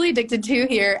absolutely addicted to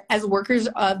here as workers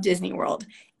of Disney World?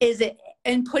 Is it,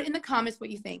 and put in the comments what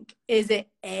you think. Is it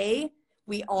A,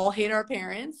 we all hate our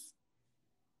parents?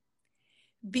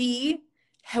 B,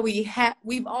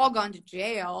 we've all gone to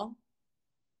jail?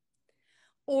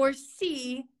 Or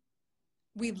C,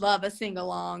 we love a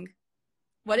sing-along?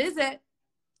 What is it?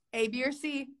 A, B, or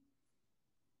C?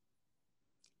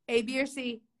 A, B, or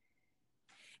C?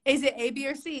 Is it A, B,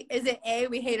 or C? Is it A,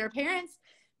 we hate our parents?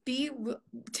 B,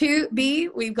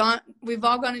 we've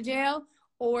all gone to jail?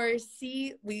 Or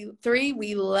C, 3,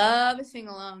 we love a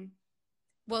sing-along?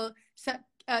 Well,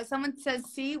 someone says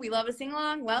C, we love a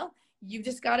sing-along. Well, you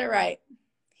just got it right.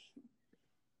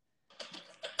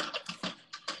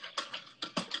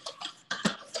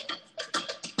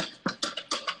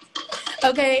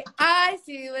 Okay, I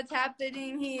see what's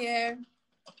happening here.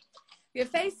 You're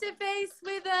face to face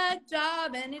with a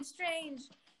job and it's strange.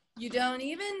 You don't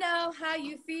even know how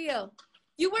you feel.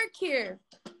 You work here.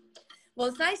 Well,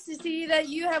 it's nice to see that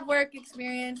you have work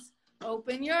experience.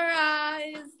 Open your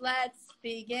eyes. Let's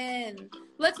begin.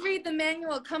 Let's read the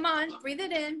manual. Come on, breathe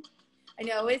it in. I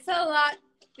know it's a lot.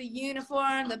 The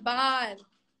uniform, the bod.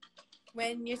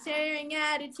 When you're staring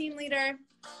at a team leader,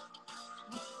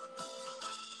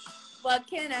 what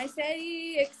can I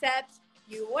say except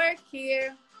you work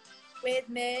here with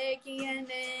Mickey and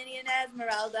Minnie and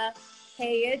Esmeralda.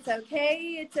 Hey, it's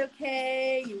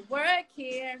okay, you work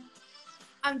here.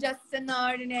 I'm just an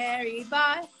ordinary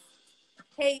boss.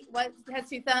 Hey, what has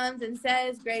 2 thumbs and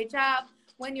says, great job.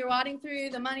 When you're wadding through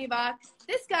the money box,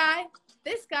 this guy.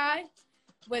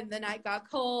 When the night got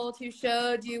cold, who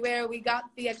showed you where we got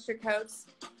the extra coats?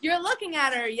 You're looking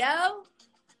at her, yo.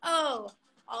 Oh,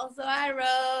 also I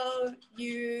wrote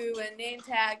you a name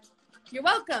tag. You're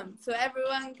welcome, so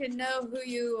everyone can know who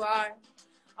you are.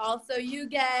 Also, you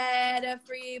get a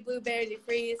free blueberry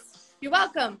freeze. You're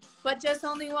welcome, but just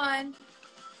only one.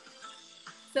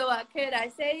 So what could I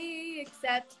say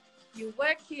except you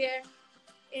work here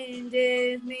in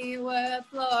Disney World,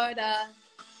 Florida.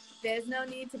 There's no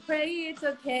need to pray, it's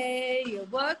okay, you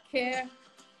work here.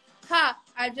 Ha,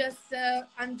 I'm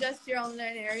just your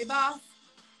ordinary boss.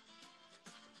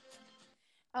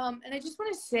 And I just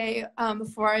want to say,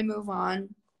 before I move on,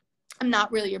 I'm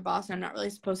not really your boss, and I'm not really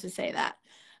supposed to say that.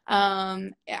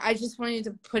 I just wanted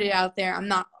to put it out there. I'm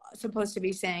not supposed to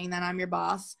be saying that I'm your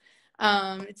boss.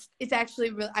 It's actually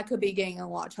real. I could be getting in a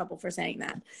lot of trouble for saying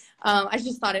that. I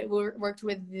just thought it worked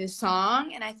with the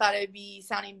song, and I thought it would be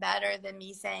sounding better than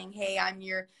me saying, "Hey, I'm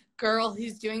your girl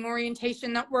who's doing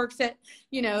orientation that works at,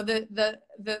 you know,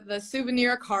 the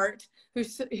souvenir cart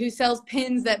who sells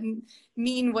pins that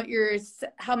mean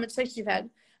how much sex you've had."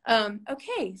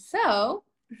 Okay, so.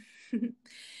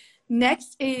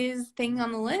 Next is thing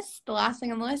on the list. The last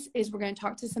thing on the list is we're going to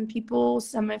talk to some people,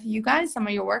 some of you guys, some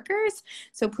of your workers.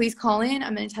 So please call in.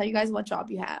 I'm going to tell you guys what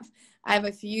job you have. I have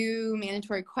a few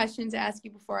mandatory questions to ask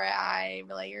you before I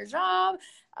relay your job.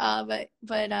 But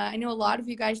I know a lot of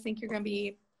you guys think you're going to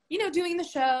be, you know, doing the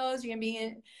shows. You're going to be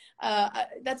in,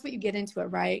 that's what you get into it,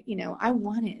 right? You know, I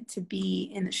wanted to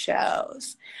be in the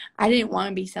shows. I didn't want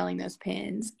to be selling those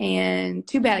pins. And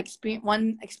too bad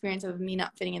one experience of me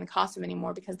not fitting in the costume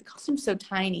anymore because the costume's so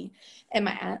tiny and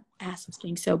my ass was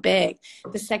getting so big.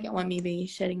 The second one, me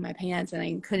shedding my pants and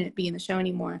I couldn't be in the show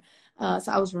anymore.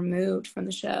 So I was removed from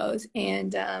the shows.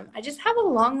 And I just have a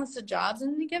long list of jobs I'm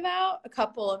going to give out, a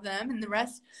couple of them, and the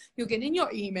rest you'll get in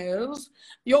your emails.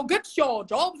 You'll get your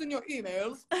jobs in your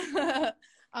emails.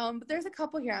 But there's a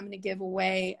couple here I'm going to give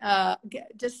away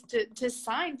just to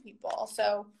sign people.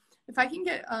 So if I can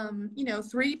get,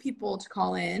 3 people to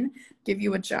call in, give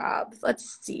you a job.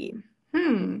 Let's see.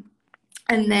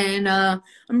 And then I'm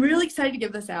really excited to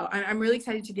give this out. I'm really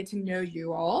excited to get to know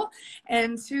you all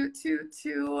and to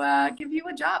give you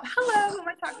a job. Hello, who am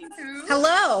I talking to?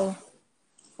 Hello.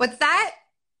 What's that?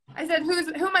 I said, who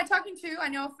am I talking to? I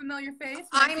know a familiar face.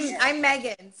 I'm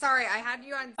Megan. Sorry, I had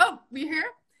you on. Oh, we here?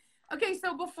 Okay,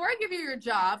 so before I give you your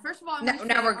job, first of all,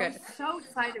 now we're good. I was so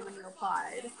excited when you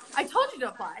applied. I told you to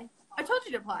apply.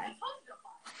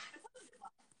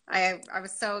 I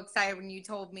was so excited when you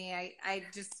told me. I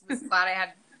just was glad I had,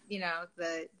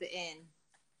 the in.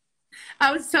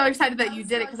 I was so excited that you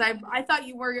did it because I thought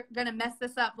you were going to mess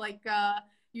this up like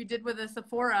you did with the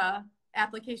Sephora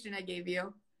application I gave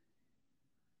you.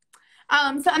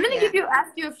 So I'm gonna Yeah.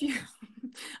 ask you a few.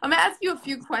 I'm gonna ask you a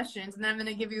few questions, and then I'm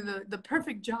gonna give you the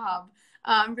perfect job.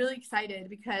 I'm really excited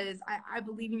because I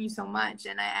believe in you so much,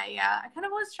 and I kind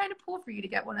of was trying to pull for you to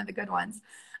get one of the good ones.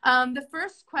 The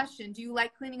first question: do you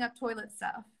like cleaning up toilet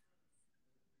stuff?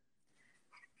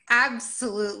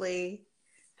 Absolutely.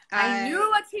 I knew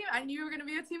you were gonna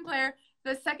be a team player.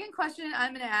 The second question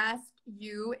I'm gonna ask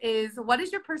you is: what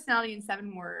is your personality in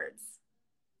 7 words?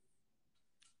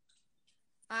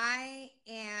 I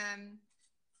am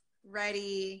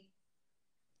ready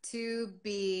to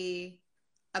be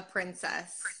a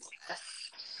princess.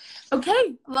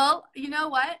 Okay, well, you know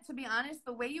what? To be honest,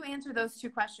 the way you answer those 2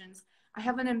 questions, I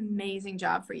have an amazing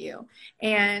job for you.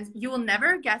 And you will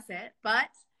never guess it, but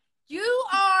you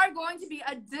are going to be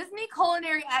a Disney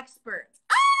culinary expert.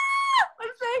 Ah! I'm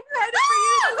so excited for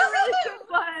you. This is a really good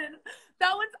one.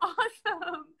 That one's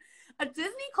awesome. A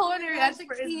Disney culinary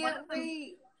expert is one of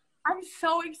the, I'm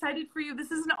so excited for you.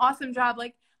 This is an awesome job.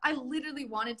 Like, I literally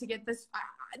wanted to get this.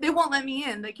 They won't let me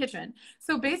in the kitchen.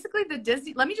 So basically, the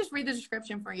Disney. Let me just read the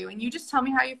description for you, and you just tell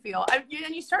me how you feel. And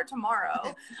you start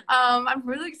tomorrow. I'm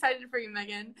really excited for you,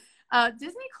 Megan.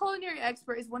 Disney culinary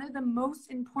expert is one of the most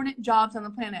important jobs on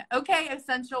the planet. Okay,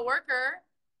 essential worker.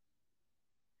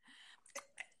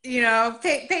 You know,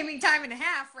 pay me time and a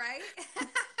half, right?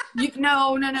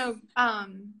 No.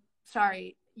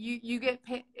 Sorry. You get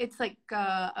paid. It's like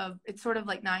it's sort of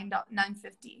like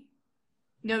 $9.50.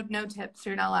 No tips.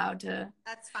 You're not allowed to.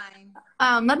 That's fine.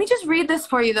 Let me just read this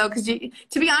for you though, because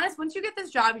to be honest, once you get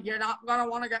this job, you're not gonna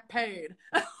want to get paid.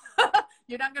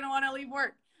 You're not gonna want to leave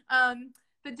work.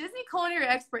 The Disney culinary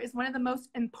expert is one of the most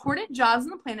important jobs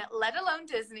on the planet, let alone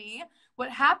Disney. What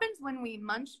happens when we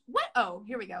munch?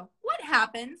 Here we go. What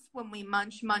happens when we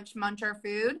munch our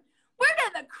food? Where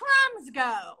do the crumbs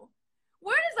go?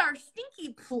 Where does our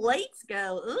stinky plates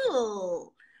go?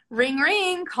 Ooh. Ring,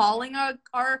 ring, calling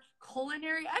our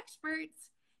culinary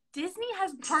experts. Disney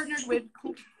has partnered with...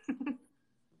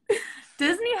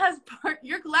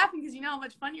 You're laughing because you know how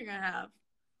much fun you're going to have.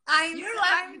 I'm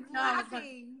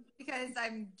laughing because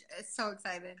I'm so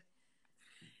excited.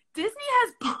 Disney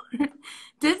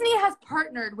has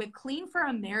partnered with Clean for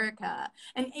America,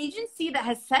 an agency that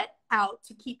has set out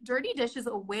to keep dirty dishes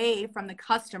away from the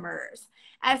customers.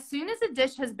 As soon as a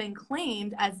dish has been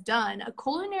claimed as done, a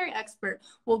culinary expert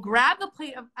will grab the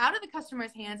plate out of the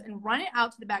customer's hands and run it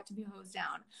out to the back to be hosed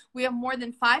down. We have more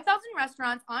than 5,000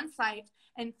 restaurants on site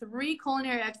and 3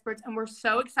 culinary experts, and we're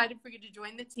so excited for you to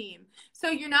join the team. So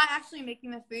you're not actually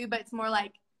making the food, but it's more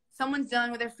like someone's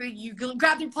done with their food, you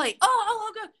grab their plate.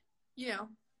 Oh, good. You know.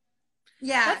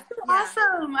 Yeah. That's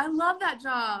awesome. I love that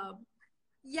job.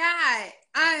 Yeah.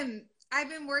 I've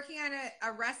been working on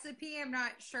a recipe. I'm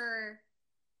not sure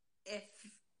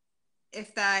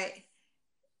if that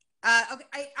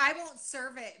okay, I won't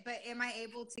serve it, but am I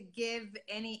able to give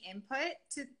any input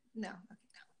to no. Okay.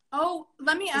 Oh,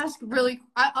 let me ask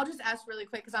I'll just ask really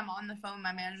quick because I'm on the phone with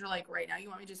my manager like right now. You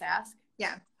want me to just ask?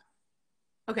 Yeah.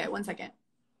 Okay, 1 second.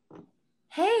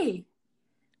 Hey.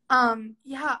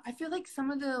 Yeah, I feel like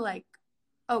some of the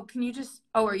can you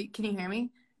hear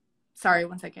me? Sorry,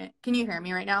 1 second. Can you hear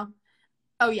me right now?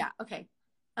 Oh yeah, okay.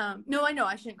 No, I know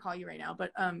I shouldn't call you right now,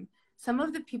 but some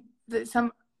of the people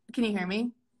can you hear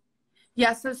me?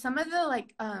 Yeah, so some of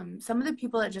the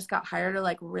people that just got hired are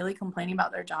like really complaining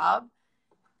about their job.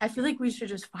 I feel like we should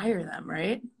just fire them,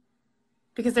 right?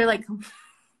 Because they're like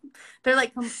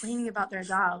complaining about their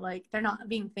job, like they're not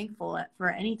being thankful for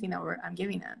anything that I'm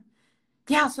giving them.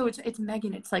 Yeah, so it's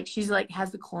Megan. It's like she's like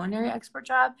has the culinary expert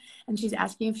job, and she's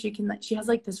asking if she can. She has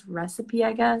like this recipe,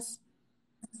 I guess.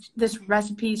 This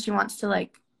recipe she wants to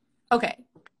like. Okay,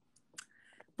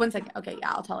 1 second. Okay,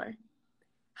 yeah, I'll tell her.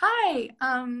 Hi.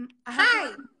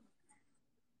 Hi.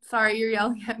 Sorry, you're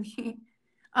yelling at me.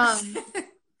 Hi.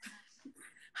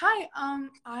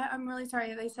 I'm really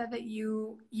sorry. They said that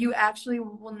you actually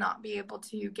will not be able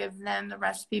to give them the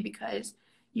recipe because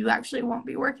you actually won't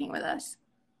be working with us.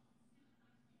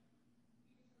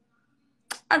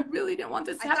 I really didn't want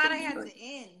this to happen. I thought I had to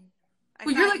in.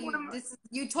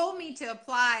 You told me to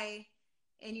apply,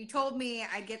 and you told me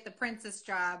I get the princess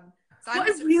job. So I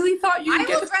really thought you would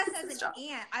get the princess job. I will dress as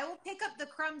an ant. I will pick up the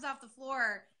crumbs off the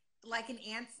floor like an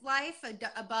ant's life,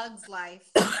 a bug's life.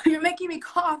 You're making me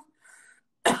cough.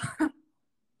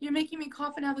 You're making me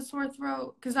cough and have a sore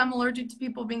throat because I'm allergic to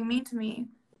people being mean to me.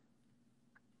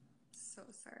 So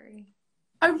sorry.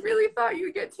 I really thought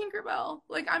you'd get Tinkerbell.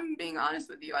 Like, I'm being honest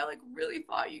with you. I really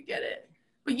thought you'd get it.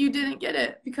 But you didn't get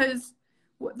it because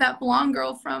that blonde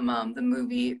girl from the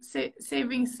movie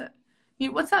Saving...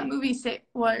 what's that movie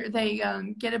where they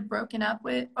get it broken up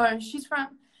with? Or she's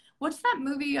from... What's that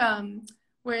movie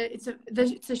where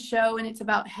it's a show and it's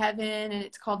about heaven and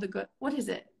it's called the good. What is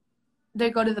it? They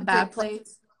go to the bad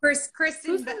place.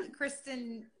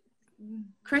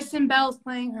 Kristen Bell's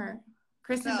playing her.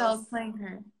 Kristen Bells. Bell's playing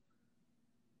her.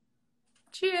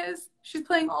 She is. She's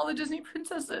playing all the Disney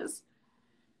princesses.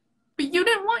 But you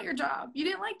didn't want your job. You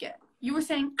didn't like it. You were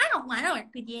saying, I don't want to work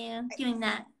with you doing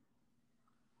that.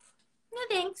 No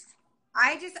thanks.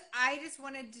 I just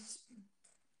wanted to,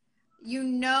 you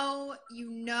know.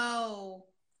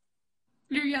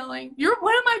 You're yelling. You're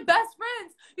one of my best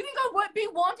friends. You think I would be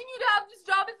wanting you to have this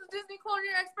job as a Disney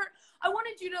culinary expert? I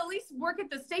wanted you to at least work at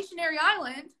the stationery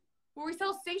island where we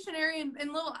sell stationery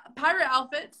in little pirate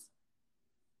outfits.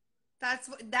 That's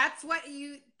what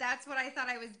I thought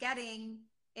I was getting.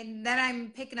 And then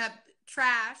I'm picking up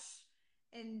trash.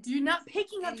 And you're not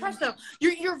picking up trash though.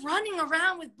 You're running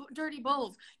around with dirty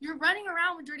bowls. You're running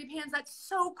around with dirty pans. That's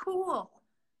so cool.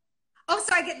 Oh,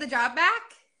 so I get the job back?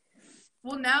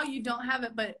 Well, now you don't have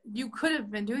it, but you could have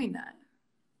been doing that.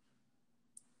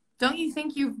 Don't you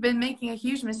think you've been making a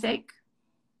huge mistake?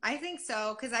 I think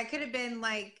so, because I could have been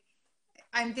like,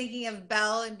 I'm thinking of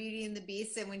Belle and Beauty and the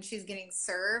Beast and when she's getting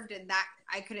served, and that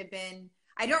I could have been,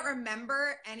 I don't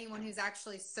remember anyone who's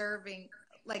actually serving,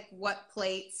 like what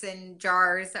plates and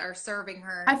jars are serving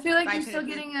her. I feel like you're still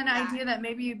getting an idea that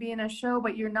maybe you'd be in a show,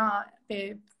 but you're not,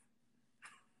 babe.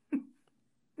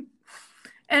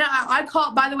 And I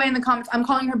call, by the way, in the comments, I'm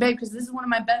calling her babe because this is one of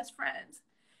my best friends.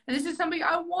 And this is somebody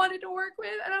I wanted to work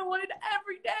with, and I wanted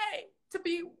every day to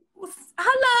be,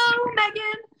 hello,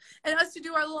 Megan, and us to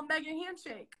do our little Megan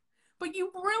handshake. But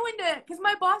you ruined it because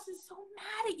my boss is so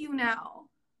mad at you now.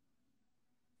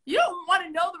 You don't want to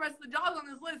know the rest of the jobs on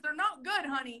this list. They're not good,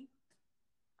 honey.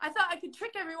 I thought I could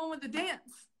trick everyone with the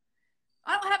dance.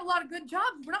 I don't have a lot of good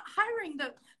jobs. We're not hiring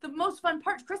the most fun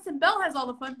parts. Kristen Bell has all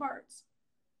the fun parts.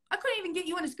 I couldn't even get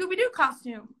you in a Scooby-Doo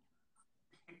costume.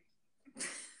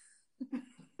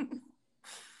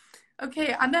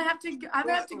 Okay, I'm gonna have to go.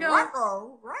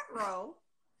 Ruh-roh.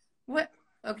 What?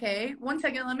 Okay, one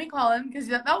second. Let me call him because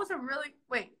that was a really.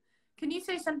 Wait, can you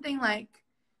say something like,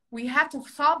 "We have to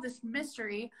solve this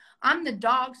mystery. I'm the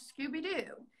dog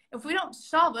Scooby-Doo. If we don't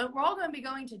solve it, we're all gonna be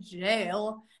going to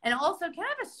jail. And also, can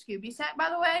I have a Scooby snack, by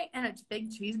the way, and a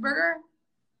big cheeseburger?"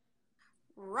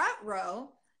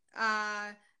 Ruh-roh.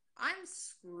 I'm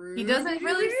screwed. He doesn't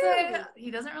really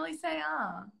say.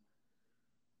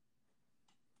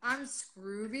 I'm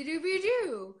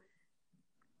Scrooby-Dooby-Doo.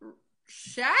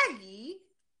 Shaggy,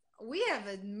 we have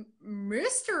a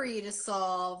mystery to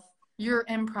solve. You're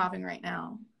improving right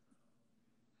now.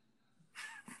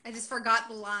 I just forgot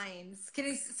the lines. Can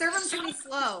you serve them to me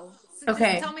slow? So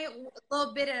okay. Just tell me a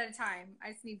little bit at a time.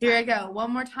 I just need time. Here I go.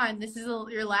 One more time. This is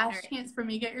your last chance for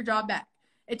me to get your job back.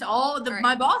 It's all right.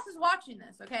 My boss is watching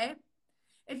this, okay?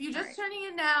 If you're just right. turning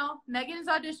in now, Megan is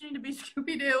auditioning to be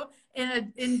Scooby-Doo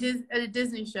in a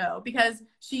Disney show because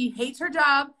she hates her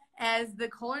job as the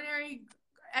culinary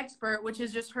expert, which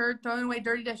is just her throwing away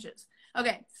dirty dishes.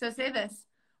 Okay, so say this.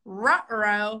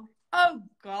 Ruh-roh. Oh,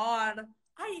 God.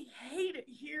 I hate it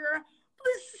here.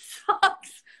 This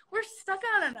sucks. We're stuck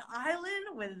on an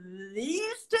island with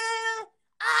these two.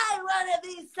 I want to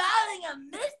be solving a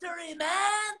mystery,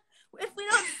 man. If we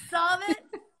don't solve it,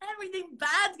 everything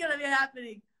bad's going to be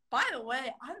happening. By the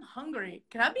way, I'm hungry.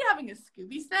 Can I be having a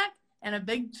Scooby snack and a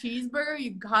big cheeseburger?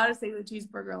 You got to say the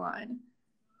cheeseburger line.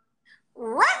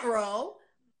 Ruh-roh.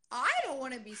 I don't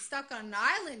want to be stuck on an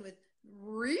island with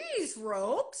Reese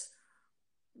ropes.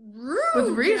 With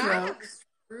Reese ropes?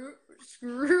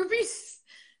 Scroobies.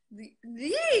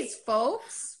 These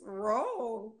folks.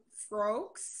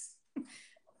 Folks.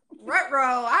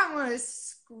 Ruh-roh. I want a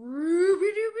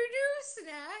Scrooby-Dooby-Doo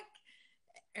snack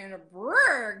and a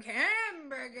burger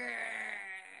hamburger.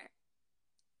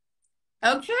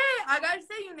 Okay, I gotta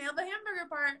say you nailed the hamburger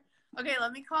part. Okay,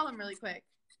 let me call him really quick.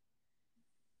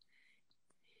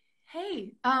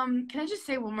 Hey, can I just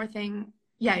say one more thing?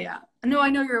 Yeah. No, I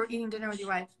know you're eating dinner with your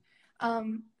wife.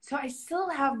 So I still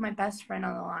have my best friend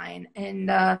on the line,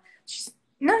 and I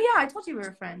told you we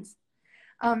were friends.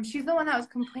 She's the one that was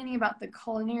complaining about the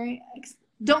culinary.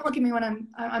 Don't look at me when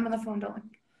I'm on the phone. Don't look.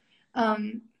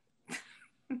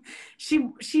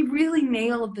 She really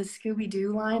nailed the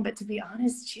Scooby-Doo line, but to be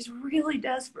honest, she's really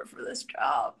desperate for this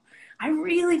job. I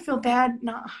really feel bad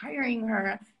not hiring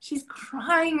her. She's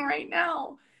crying right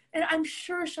now, and I'm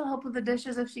sure she'll help with the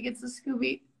dishes if she gets the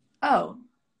Scooby. Oh,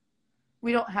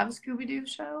 we don't have a Scooby-Doo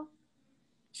show?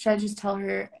 Should I just tell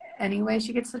her anyway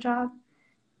she gets the job?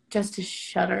 Just to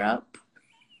shut her up?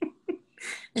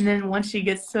 And then once she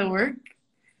gets to work,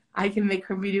 I can make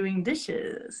her be doing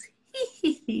dishes.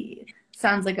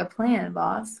 Sounds like a plan,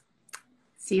 boss.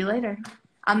 See you later.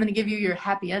 I'm gonna give you your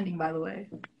happy ending, by the way.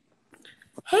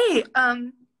 Hey,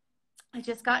 I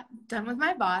just got done with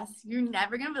my boss. You're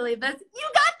never gonna believe this. You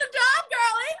got the job,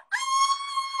 girlie.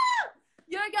 Ah!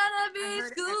 You're gonna be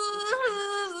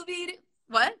Scooby.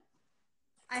 What?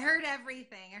 I heard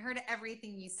everything. I heard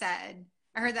everything you said.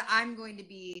 I heard that I'm going to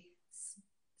be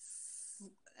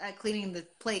cleaning the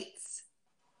plates.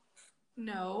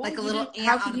 No. Like a little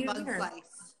How ant could on a you Bug's hear?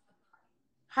 Life.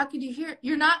 How could you hear?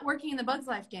 You're not working in the Bugs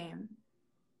Life game.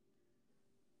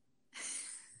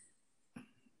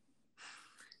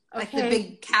 Like the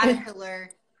big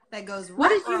caterpillar that goes, What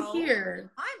did you "Ruh-roh,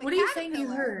 hear? I'm a What are you saying you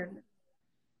caterpillar." heard?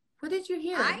 What did you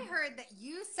hear? I heard that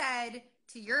you said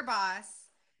to your boss,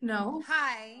 No.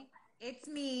 "Hi, it's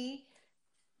me.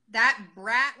 That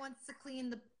brat won't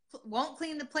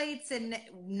clean the plates, and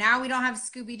now we don't have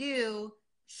Scooby Doo.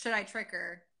 Should I trick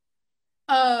her?"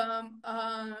 The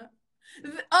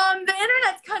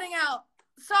internet's cutting out.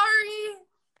 Sorry.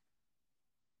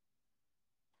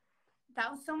 That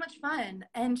was so much fun.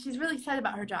 And she's really excited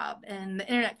about her job. And the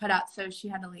internet cut out, so she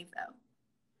had to leave, though.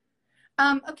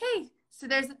 Okay. So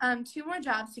there's 2 more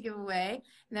jobs to give away.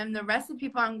 And then the rest of the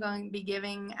people I'm going to be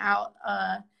giving out,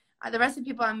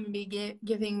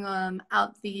 giving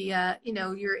out the,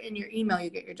 you're in your email, you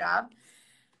get your job.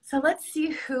 So let's see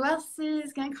who else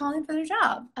is going to call in for their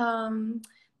job.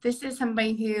 This is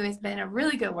somebody who has been a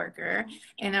really good worker.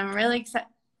 And I'm really excited.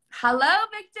 Hello,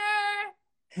 Victor.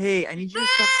 Hey, I need you to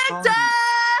stop calling Victor! me.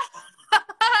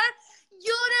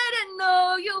 You didn't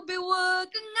know you'll be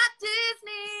working at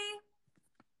Disney.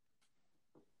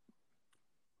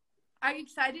 Are you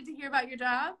excited to hear about your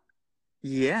job?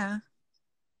 Yeah.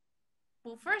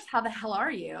 Well, first, how the hell are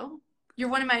you? You're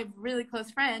one of my really close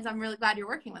friends. I'm really glad you're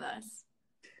working with us.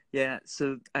 Yeah,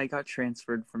 so I got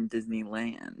transferred from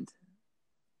Disneyland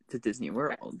to Disney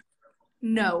World.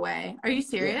 No way. Are you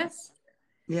serious?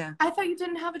 Yeah. I thought you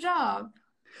didn't have a job.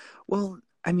 Well,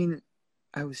 I mean,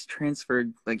 I was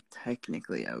transferred, like,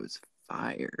 technically I was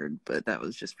fired, but that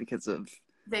was just because of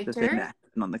the thing Victor, that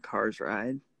happened on the Cars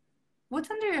ride. what's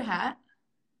under your hat?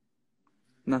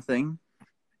 Nothing.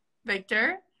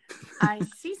 Victor, I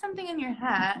see something in your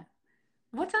hat.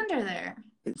 What's under there?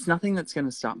 It's nothing that's going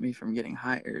to stop me from getting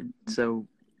hired, so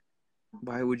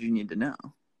why would you need to know?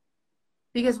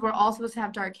 Because we're all supposed to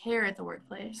have dark hair at the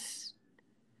workplace.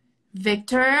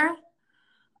 Victor?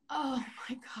 Oh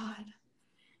my God.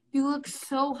 You look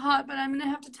so hot, but I'm going to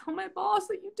have to tell my boss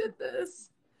that you did this.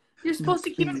 You're supposed to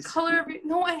keep the please. color of your...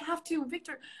 No, I have to,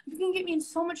 Victor. You're going to get me in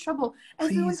so much trouble.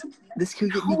 Please, this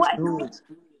could get me No, I killed.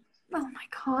 Oh my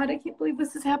God, I can't believe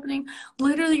this is happening.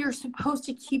 Literally, you're supposed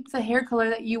to keep the hair color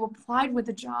that you applied with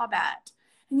the job at.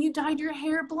 And you dyed your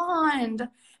hair blonde.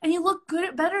 And you look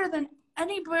better than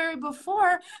anybody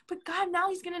before. But God, now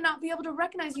he's going to not be able to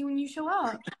recognize you when you show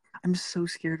up. I'm so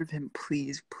scared of him.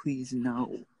 Please, please,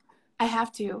 no. I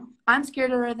have to. I'm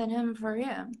scareder than him for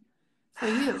him. For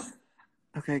you.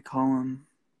 Okay, call him.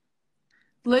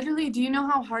 Literally, do you know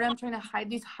how hard I'm trying to hide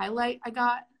these highlight I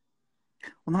got?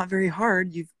 Well, not very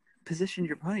hard. You've positioned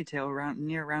your ponytail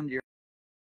around your...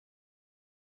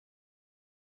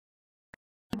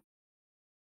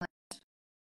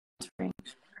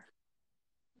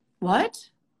 What?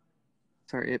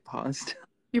 Sorry, it paused.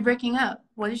 You're breaking up.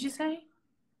 What did you say?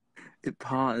 It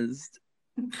paused.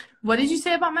 What did you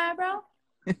say about my eyebrow?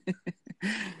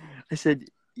 I said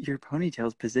your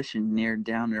ponytail's positioned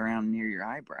down around near your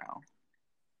eyebrow.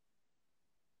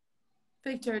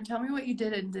 Victor, tell me what you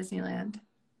did in Disneyland.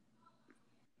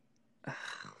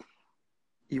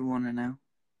 You want to know?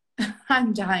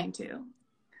 I'm dying to.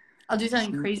 I'll do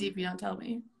something crazy if you don't tell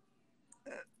me.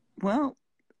 Well,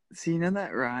 so you know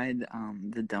that ride,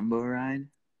 the Dumbo ride?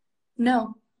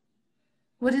 No.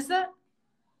 What is that?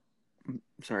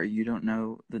 Sorry, you don't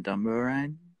know the Dumbo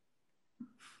ride?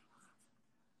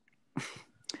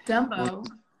 Dumbo? Well,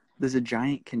 there's a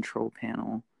giant control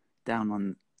panel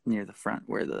down near the front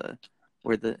where the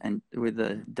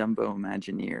Dumbo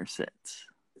Imagineer sits.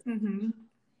 Mm-hmm.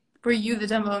 Were you the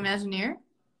Dumbo Imagineer?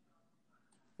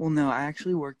 Well, no, I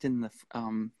actually worked in the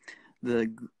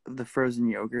frozen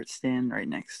yogurt stand right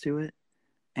next to it,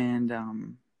 and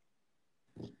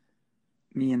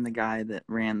me and the guy that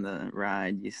ran the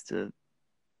ride used to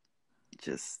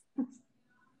just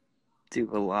do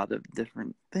a lot of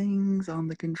different things on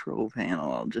the control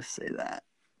panel. I'll just say that.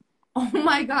 Oh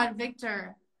my God,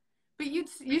 Victor! But you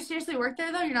seriously worked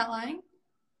there though? You're not lying?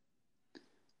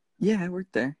 Yeah, I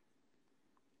worked there.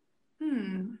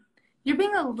 You're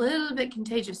being a little bit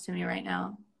contagious to me right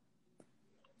now.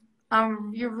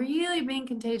 You're really being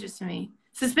contagious to me.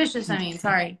 Suspicious, I mean,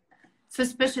 sorry.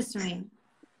 Suspicious to me.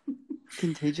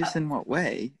 Contagious in what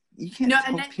way? You can't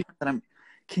tell people that I'm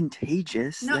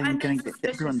contagious. No, I Then gonna meant get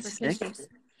suspicious. everyone sick. Suspicious.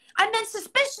 I meant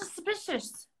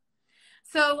suspicious.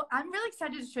 So I'm really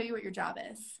excited to show you what your job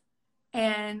is.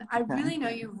 And I Okay. really know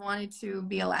you've wanted to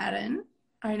be Aladdin.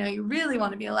 I know you really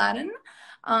want to be Aladdin.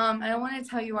 And I want to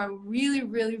tell you, I really,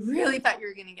 really, really thought you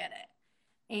were going to get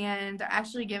it. And they're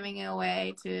actually giving it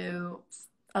away to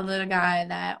a little guy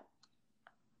that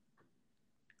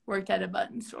worked at a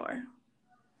button store.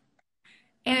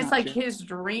 And it's Not like Jeff. his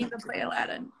dream to play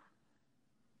Aladdin.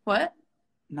 What?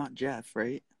 Not Jeff,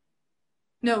 right?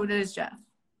 No, it is Jeff.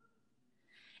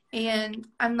 And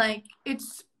I'm like,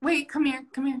 wait, come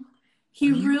here.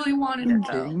 He really wanted Are to you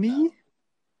know. kidding me?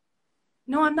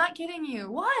 No, I'm not kidding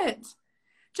you. What?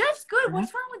 Jeff's good.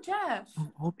 What's wrong with Jeff?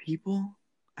 Of all people,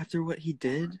 after what he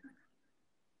did?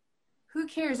 Who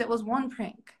cares? It was one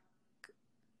prank.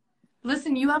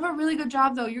 Listen, you have a really good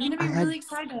job, though. You're going to be really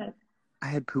excited. I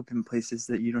had poop in places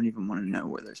that you don't even want to know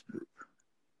where there's poop.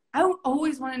 I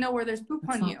always want to know where there's poop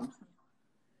on you.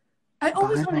 I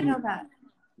always want to know that.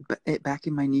 But back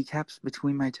in my kneecaps,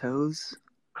 between my toes.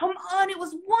 Come on, it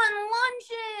was one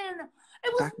luncheon.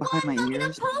 It was Back behind one my bucket of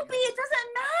ears. poopy. It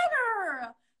doesn't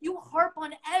matter. You harp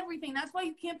on everything. That's why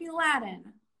you can't be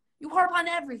Aladdin. You harp on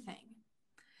everything.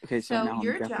 Okay, so now I'm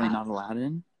definitely not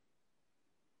Aladdin.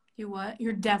 You what?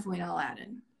 You're definitely not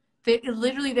Aladdin. They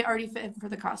already fit for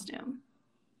the costume.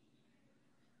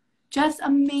 Just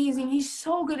amazing. He's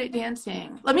so good at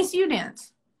dancing. Let me see you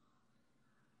dance.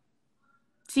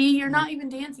 See, you're not even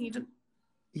dancing.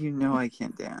 You know I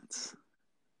can't dance.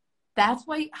 That's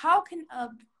why. How can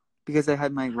Because I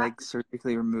had my legs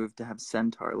surgically removed to have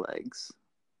centaur legs,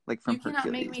 like from Hercules. You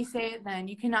cannot make me say it. Then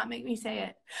you cannot make me say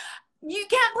it. You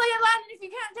can't play Aladdin if you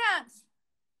can't dance.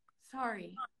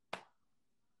 Sorry.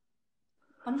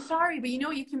 I'm sorry, but you know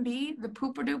what you can be? The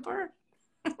pooper duper.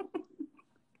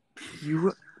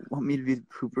 You want me to be the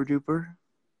pooper duper?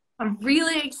 I'm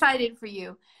really excited for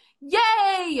you.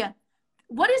 Yay!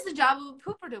 What is the job of a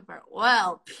pooper duper?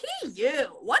 Well,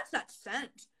 P.U. What's that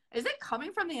scent? Is it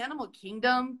coming from the animal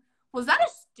kingdom? Was that a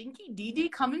stinky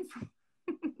DD coming from...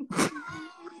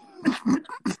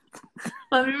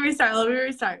 Let me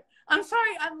restart. I'm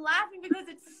sorry, I'm laughing because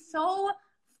it's so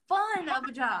fun of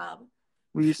a job.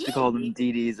 We used to call them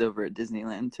DDs over at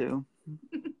Disneyland, too.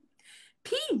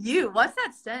 P.U. What's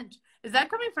that stench? Is that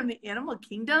coming from the animal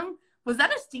kingdom? Was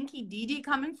that a stinky DD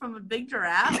coming from a big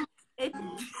giraffe?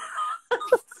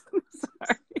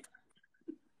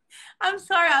 I'm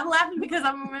sorry. I'm laughing because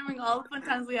I'm remembering all the fun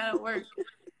times we had at work.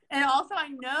 And also, I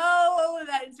know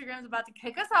that Instagram's about to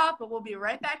kick us off, but we'll be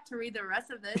right back to read the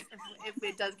rest of this if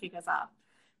it does kick us off.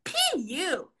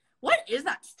 P.U. What is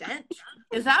that stench?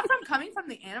 Is that coming from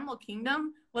the animal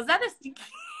kingdom? Was that a stinky...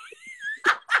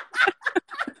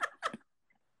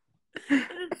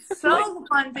 It's so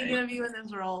fun thinking of you in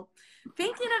this role.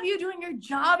 Thinking of you doing your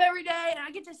job every day, and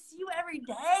I get to see you every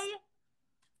day.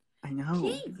 I know.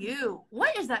 P.U.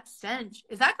 What is that stench?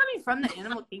 Is that coming from the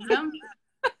animal kingdom?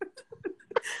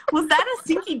 Was that a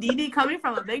stinky DD coming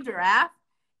from a big giraffe?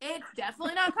 It's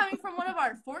definitely not coming from one of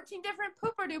our 14 different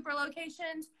pooper duper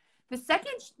locations. The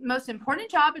second most important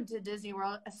job into Disney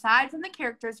World, aside from the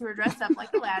characters who are dressed up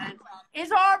like Aladdin,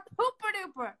 is our pooper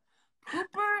duper.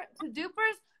 Pooper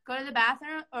dupers go to the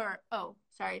bathroom,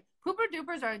 Pooper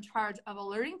dupers are in charge of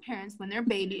alerting parents when their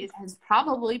baby has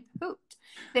probably pooped.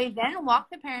 They then walk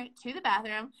the parent to the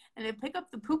bathroom, and they pick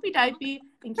up the poopy diaper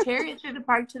and carry it through the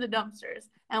park to the dumpsters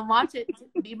and watch it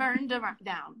be burned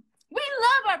down. We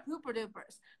love our pooper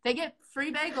dupers. They get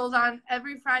free bagels on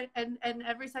every Friday and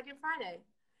every second Friday.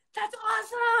 That's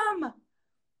awesome!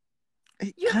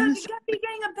 You're going to be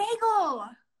getting a bagel.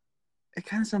 It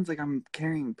kind of sounds like I'm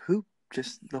carrying poop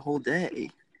just the whole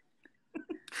day.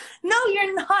 No,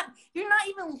 you're not. You're not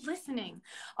even listening.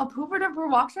 A pooper duper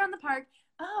walks around the park.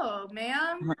 Oh,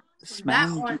 ma'am,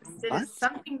 that one did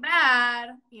something bad.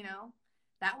 You know,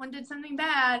 that one did something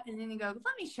bad. And then you go,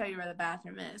 let me show you where the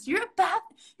bathroom is. You're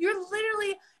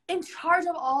literally in charge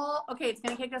of all. Okay, it's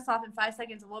going to kick us off in 5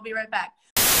 seconds, and we'll be right back.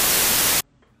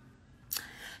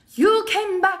 You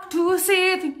came back to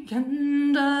see the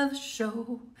end of the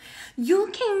show. You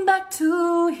came back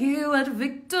to hear what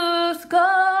Victor's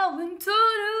going to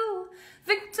do.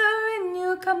 Victor, when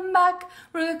you come back,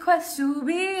 request to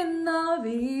be in the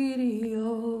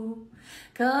video.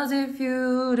 'Cause if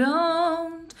you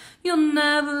don't, you'll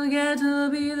never get to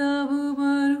be the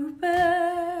pooper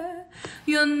duper.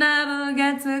 You'll never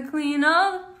get to clean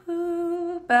all the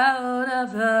poop out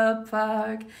of the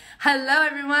park. Hello,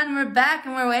 everyone. We're back,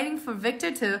 and we're waiting for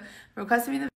Victor to request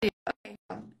to be the video. Okay.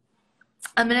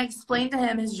 I'm going to explain to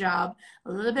him his job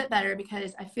a little bit better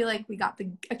because I feel like we got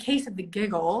a case of the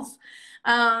giggles.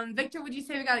 Victor, would you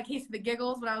say we got a case of the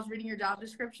giggles when I was reading your job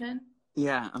description?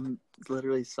 Yeah, I'm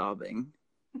literally sobbing.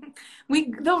 The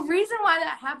reason why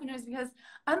that happened is because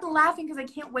I'm laughing because I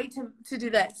can't wait to do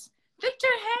this. Victor,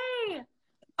 hey!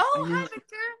 Oh, hi,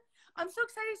 Victor. I'm so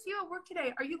excited to see you at work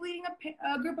today. Are you leading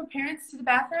a group of parents to the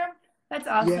bathroom? That's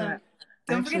awesome. Yeah,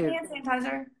 Don't forget the hand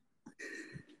sanitizer.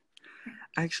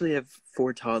 I actually have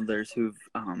 4 toddlers who've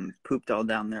pooped all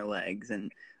down their legs,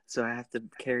 and so I have to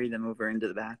carry them over into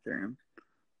the bathroom.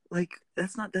 Like,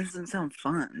 that doesn't sound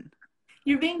fun.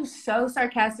 You're being so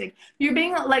sarcastic. You're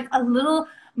being like a little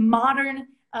modern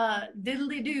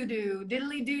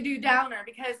diddly-doo-doo downer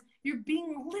because you're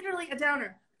being literally a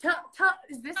downer.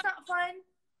 Is this not fun?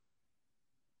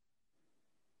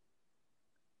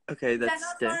 Okay, Is that that's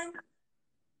not Stick. fun?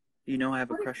 You know I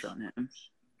have a crush on him.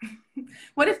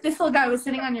 What if this little guy was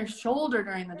sitting on your shoulder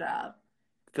during the job?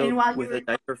 With a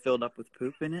diaper filled up with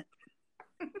poop in it?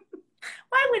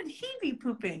 Why would he be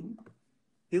pooping?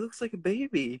 He looks like a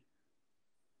baby.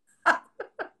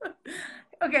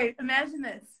 Okay, imagine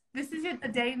this. This is a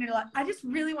day in your life. I just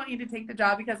really want you to take the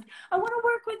job because I want to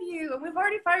work with you, and we've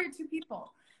already fired 2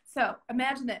 people. So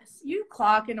imagine this. You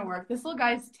clock into work. This little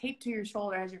guy's taped to your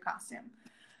shoulder as your costume.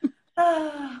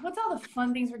 What's all the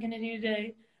fun things we're going to do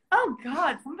today? Oh,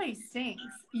 God, somebody stinks.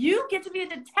 You get to be a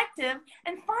detective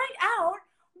and find out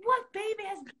what baby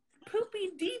has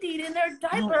poopy dee-deed in their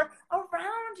diaper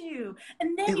around you.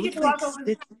 And then you get to walk over.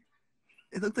 It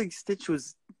looked like Stitch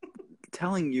was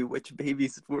telling you which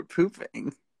babies were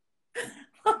pooping.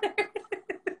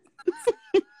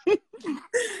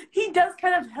 He does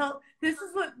kind of help. This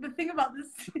is what the thing about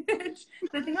this Stitch.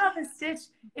 The thing about this Stitch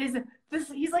is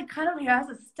this. He's like he has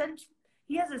a stench.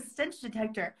 He has a stench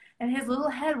detector, and his little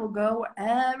head will go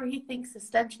wherever he thinks the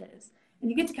stench is, and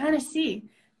you get to kind of see.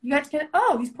 You got to kind of,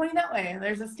 oh, he's pointing that way.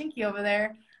 There's a stinky over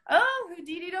there. Oh, who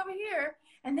dee-deed over here?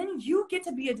 And then you get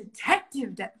to be a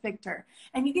detective, Victor,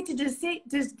 and you get to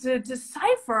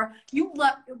decipher.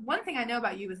 One thing I know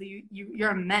about you is that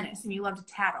you're a menace and you love to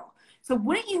tattle. So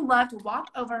wouldn't you love to walk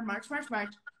over, march?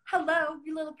 Hello,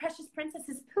 your little precious princess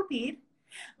is poopied.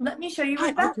 Let me show you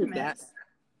where the bathroom is.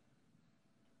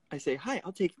 I say, hi,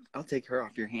 I'll take her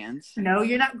off your hands. No,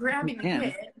 you're not grabbing the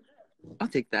kid. I'll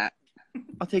take that.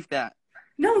 I'll take that.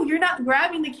 No, you're not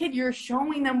grabbing the kid. You're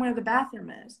showing them where the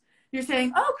bathroom is. You're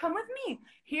saying, oh, come with me.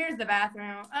 Here's the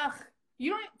bathroom. Ugh.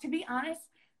 You don't, to be honest,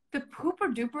 the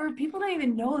pooper duper, people don't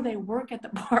even know they work at the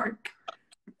park.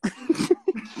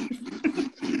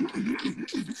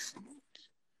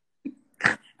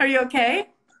 Are you okay?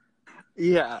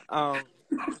 Yeah.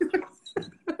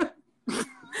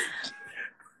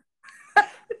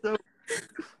 So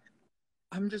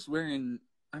I'm just wearing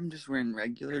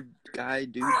regular guy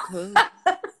dude clothes.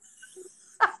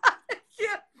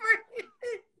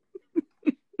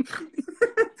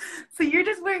 So you're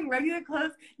just wearing regular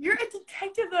clothes. You're a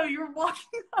detective, though. You're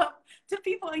walking up to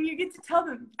people and you get to tell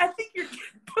them, I think your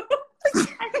kid pooped.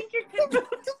 I think your kid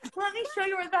pooped. Let me show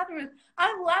you where the bathroom is.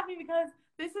 I'm laughing because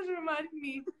this is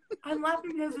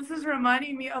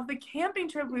reminding me of the camping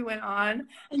trip we went on,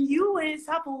 and you wouldn't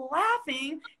stop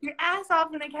laughing your ass off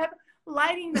when I kept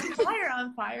lighting the fire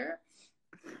on fire.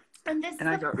 And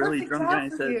I got really drunk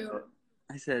and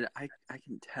I said, I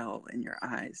can tell in your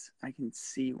eyes. I can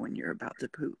see when you're about to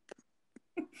poop.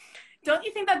 Don't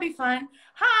you think that'd be fun?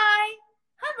 Hi.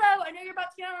 Hello. I know you're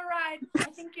about to get on a ride.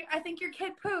 I think your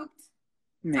kid pooped.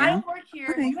 Ma'am? I don't work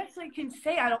here. Hi. You actually can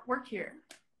say I don't work here.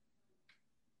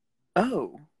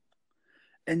 Oh.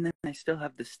 And then I still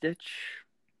have the stitch.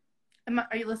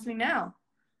 Are you listening now?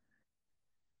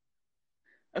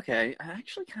 Okay, I'm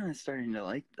actually kind of starting to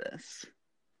like this.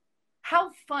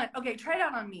 How fun. Okay, try it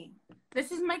out on me.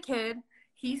 This is my kid.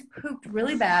 He's pooped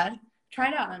really bad. Try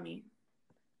it out on me.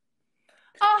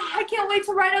 Oh, I can't wait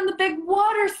to ride on the big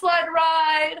water slide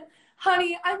ride.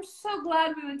 Honey, I'm so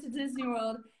glad we went to Disney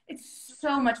World. It's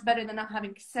so much better than not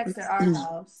having sex at our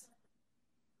house.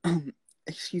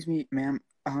 Excuse me, ma'am.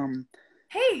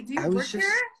 Hey, do you work here?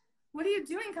 What are you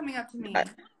doing coming up to me?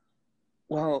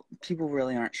 Well, people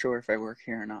really aren't sure if I work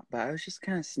here or not, but I was just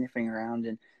kind of sniffing around,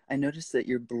 and I noticed that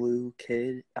your blue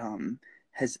kid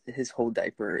has his whole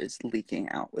diaper is leaking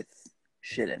out with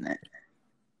shit in it.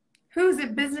 Who's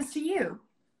it business to you?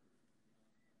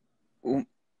 Well,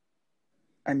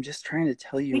 I'm just trying to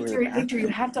tell you Victor, you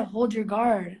have to hold your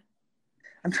guard.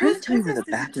 I'm trying to tell you where the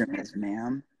bathroom is,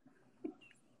 ma'am.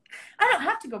 I don't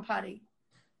have to go potty.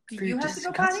 Do you have to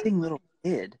go potty? Disgusting little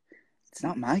kid. It's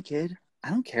not my kid. I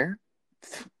don't care.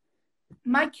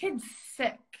 My kid's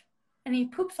sick, and he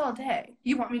poops all day.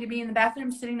 You want me to be in the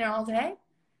bathroom sitting there all day?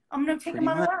 I'm going to take Pretty him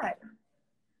on a much. ride.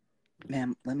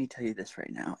 Ma'am, let me tell you this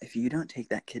right now. If you don't take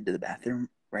that kid to the bathroom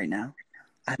right now,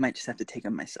 I might just have to take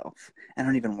him myself. I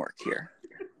don't even work here.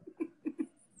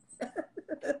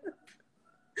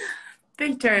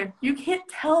 Victor, you can't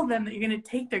tell them that you're going to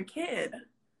take their kid.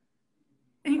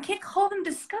 And you can't call them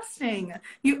disgusting.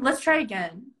 Let's try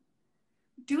again.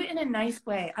 Do it in a nice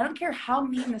way. I don't care how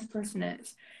mean this person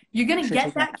is. You're going to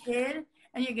get that kid,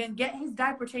 and you're going to get his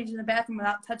diaper changed in the bathroom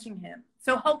without touching him.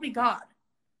 So help me God.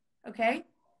 Okay?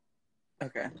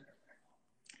 Okay.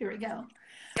 Here we go.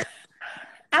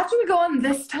 After we go on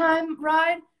this time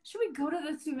ride, should we go to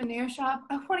the souvenir shop?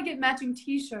 I want to get matching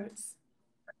t-shirts.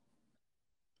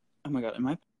 Oh my God, am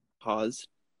I paused?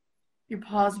 You're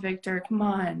paused, Victor. Come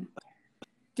on.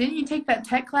 Didn't you take that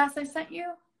tech class I sent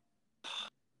you?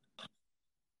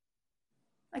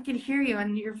 I could hear you,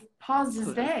 and you're paused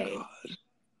as day.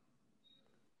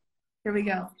 Here we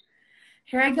go.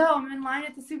 Here I go. I'm in line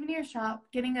at the souvenir shop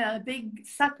getting a big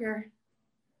sucker.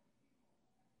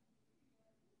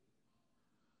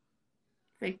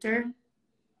 Victor?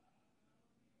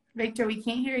 Victor, we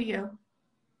can't hear you.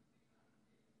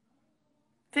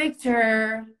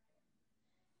 Victor?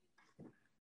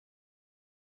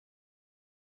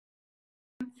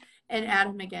 And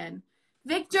Adam again.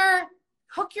 Victor,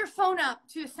 hook your phone up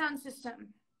to a sound system.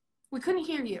 We couldn't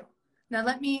hear you. Now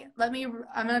let me,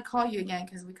 I'm going to call you again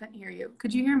because we couldn't hear you.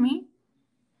 Could you hear me?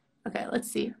 Okay, let's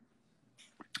see.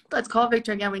 Let's call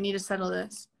Victor again. We need to settle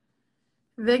this.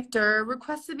 Victor,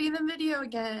 request to be in the video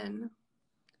again.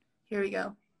 Here we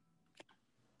go.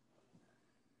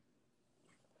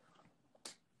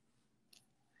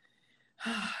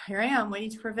 Here I am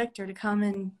waiting for Victor to come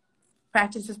and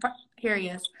practice his part. Here he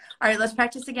is. All right, let's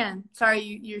practice again. Sorry,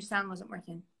 your sound wasn't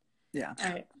working. Yeah.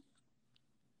 All right.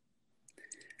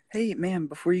 Hey, ma'am,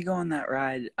 before you go on that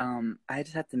ride, I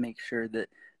just have to make sure that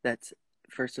that's,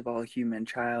 first of all, a human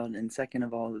child, and second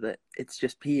of all, that it's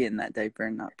just pee in that diaper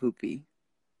and not poopy.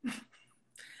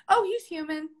 Oh, he's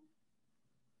human.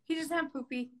 He doesn't have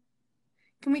poopy.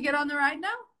 Can we get on the ride now?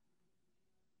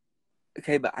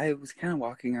 Okay, but I was kind of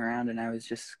walking around and I was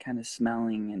just kind of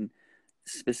smelling, and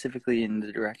specifically in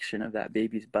the direction of that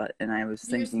baby's butt, and I was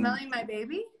thinking... You're smelling my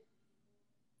baby?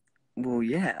 Well,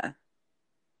 yeah.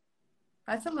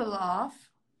 That's a little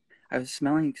off. I was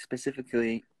smelling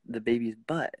specifically the baby's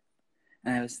butt,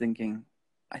 and I was thinking,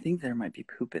 I think there might be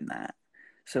poop in that.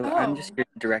 So I'm just going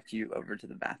to direct you over to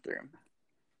the bathroom.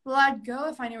 Well, I'd go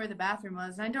if I knew where the bathroom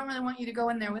was. And I don't really want you to go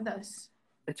in there with us.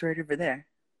 It's right over there.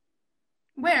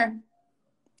 Where?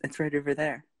 It's right over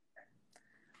there.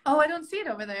 Oh, I don't see it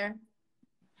over there.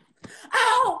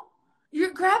 Ow!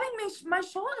 You're grabbing my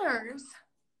shoulders.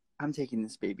 I'm taking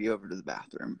this baby over to the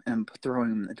bathroom, and I'm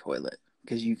throwing him in the toilet,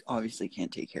 because you obviously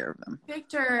can't take care of them.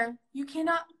 Victor, you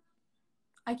cannot...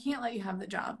 I can't let you have the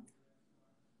job.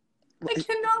 Well, I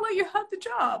cannot let you have the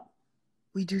job.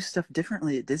 We do stuff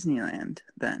differently at Disneyland,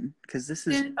 then, because this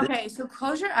is... Okay, so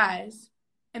close your eyes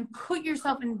and put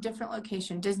yourself in a different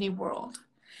location, Disney World.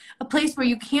 A place where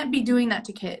you can't be doing that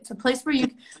to kids. A place where you're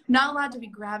not allowed to be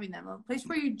grabbing them. A place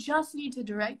where you just need to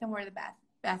direct them where the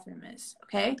bathroom is.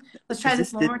 Okay? Let's try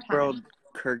this one more time. Disney World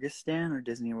Kyrgyzstan or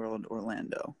Disney World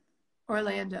Orlando?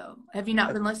 Orlando. Have you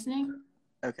not been listening?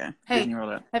 Okay. Hey, Disney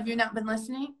World. have you not been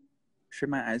listening? Should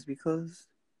my eyes be closed?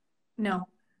 No.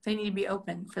 They need to be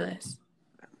open for this.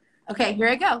 Okay, here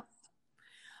I go.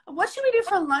 What should we do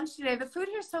for lunch today? The food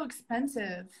here is so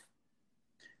expensive.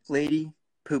 Lady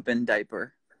poopin'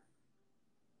 diaper.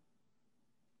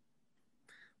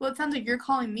 Well, it sounds like you're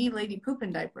calling me Lady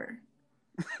Poopin' Diaper.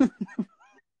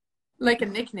 Like a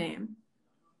nickname.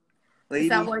 Lady, is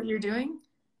that what you're doing?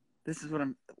 This is what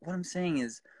I'm saying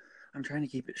is I'm trying to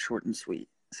keep it short and sweet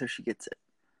so she gets it.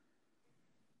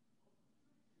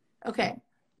 Okay,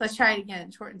 let's try it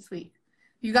again, short and sweet.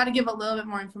 You got to give a little bit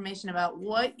more information about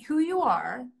who you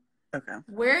are, okay,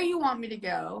 where you want me to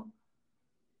go,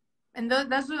 and those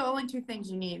are the only two things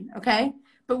you need, okay?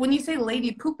 But when you say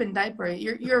Lady Poopin' Diaper,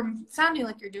 you're sounding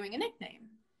like you're doing a nickname.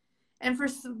 And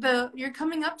you're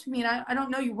coming up to me, and I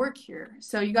don't know you work here,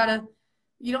 so you don't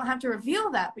have to reveal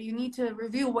that, but you need to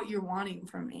reveal what you're wanting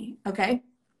from me, okay?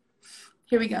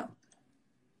 Here we go.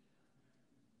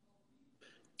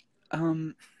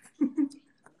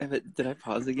 Did I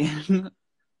pause again?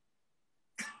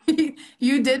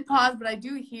 You did pause, but I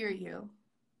do hear you.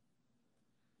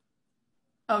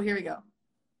 Oh, here we go.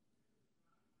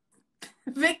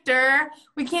 Victor,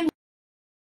 we can't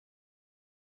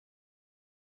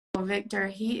hear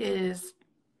Victor.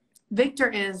 Victor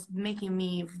is making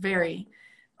me very...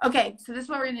 Okay, so this is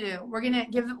what we're going to do. We're going to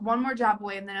give one more job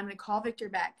away, and then I'm going to call Victor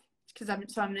back. I'm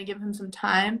going to give him some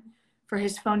time for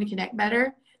his phone to connect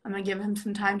better. I'm going to give him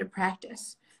some time to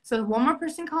practice. So one more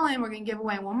person call in. We're going to give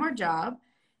away one more job.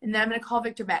 And then I'm going to call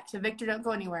Victor back. So Victor, don't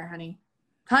go anywhere, honey.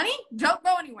 Honey, don't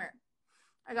go anywhere.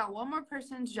 I got one more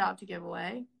person's job to give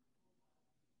away.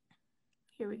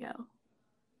 Here we go.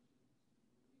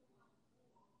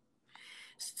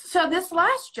 So this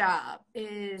last job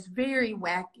is very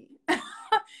wacky.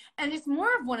 And it's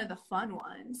more of one of the fun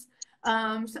ones.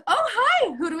 Oh,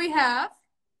 hi. Who do we have?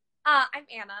 I'm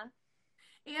Anna.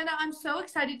 Anna, I'm so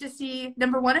excited to see,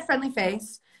 number one, a friendly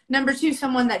face. Number two,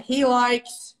 someone that he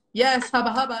likes. Yes,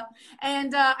 hubba hubba.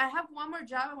 And I have one more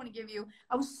job I want to give you.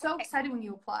 I was so excited when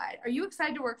you applied. Are you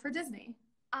excited to work for Disney?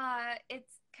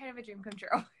 It's kind of a dream come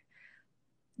true.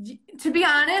 To be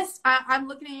honest, I'm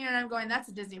looking at you and I'm going, that's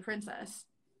a Disney princess.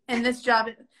 And this job,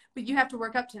 but you have to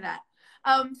work up to that.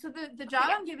 So the job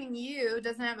I'm giving you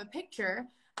doesn't have a picture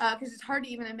because it's hard to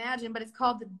even imagine, but it's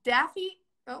called the Daffy.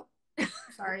 Oh,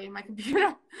 sorry, my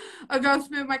computer. A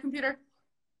ghost moved my computer.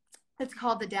 It's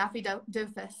called the Daffy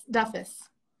Duffus.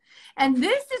 And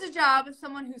this is a job of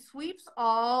someone who sweeps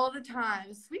all the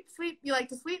time. Sweep, sweep. You like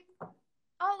to sweep?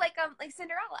 Oh, like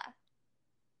Cinderella.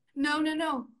 No.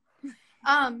 No.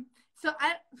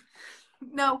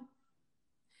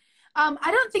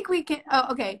 I don't think we can.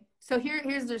 Oh, okay. So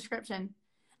here's the description.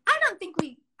 I don't think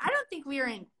we are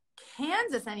in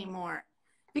Kansas anymore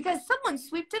because someone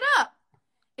swept it up.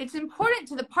 It's important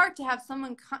to the park to have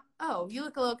someone. Oh, you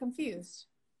look a little confused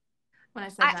when I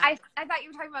said that. I thought you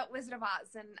were talking about Wizard of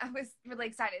Oz, and I was really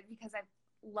excited because I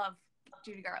love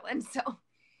Judy Garland. So,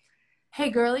 hey,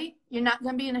 girly, you're not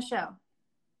gonna be in a show.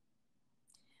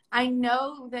 I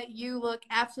know that you look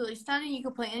absolutely stunning. You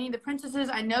can play any of the princesses.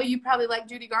 I know you probably like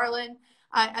Judy Garland.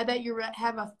 I bet you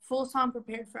have a full song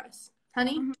prepared for us.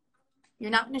 Honey,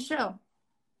 You're not in a show.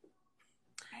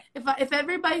 If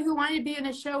everybody who wanted to be in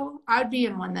a show, I'd be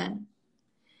in one then.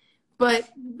 But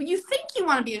you think you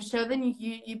want to be in a show, then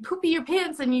you poopy your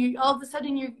pants and you all of a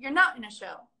sudden you're not in a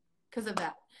show because of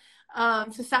that.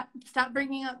 So stop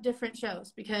bringing up different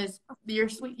shows because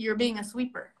you're being a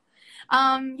sweeper.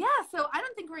 Yeah, so I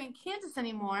don't think we're in Kansas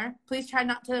anymore. Please try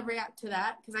not to react to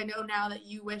that because I know now that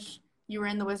you wish you were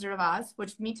in The Wizard of Oz,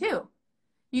 which me too.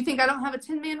 You think I don't have a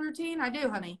 10-man routine? I do,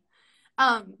 honey.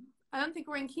 I don't think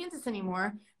we're in Kansas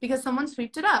anymore because someone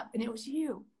swept it up and it was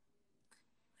you.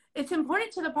 It's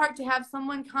important to the park to have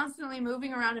someone constantly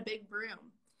moving around a big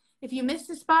broom. If you miss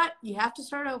a spot, you have to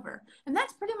start over. And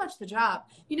that's pretty much the job.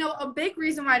 You know, a big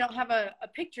reason why I don't have a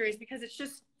picture is because it's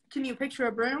just, can you picture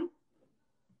a broom?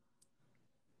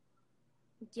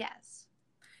 yes.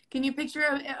 Can you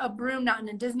picture a broom not in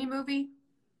a Disney movie?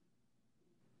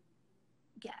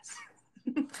 Yes.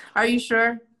 Are you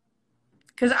sure?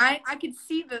 Because I could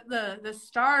see the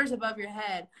stars above your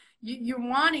head. You're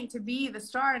wanting to be the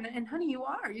star, and honey, you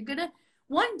are. You're gonna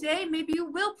one day maybe you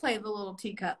will play the little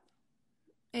teacup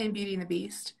in Beauty and the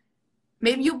Beast.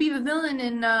 Maybe you'll be the villain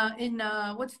in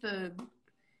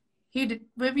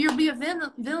maybe you'll be a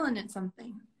villain in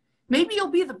something. Maybe you'll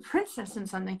be the princess in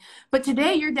something. But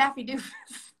today you're Daffy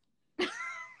Doofus.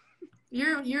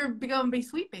 you're gonna be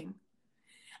sweeping,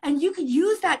 and you could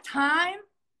use that time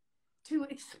to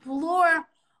explore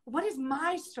what is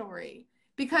my story.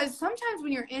 Because sometimes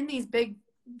when you're in these big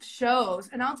shows,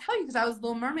 and I'll tell you because I was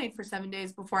Little Mermaid for 7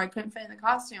 days before I couldn't fit in the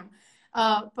costume.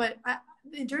 But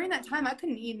during that time, I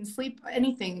couldn't eat and sleep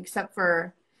anything except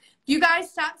for, you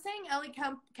guys stop saying Ellie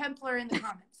Kempler in the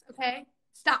comments, okay?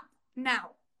 Stop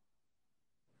now.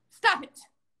 Stop it.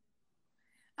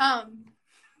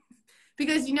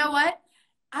 Because you know what?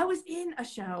 I was in a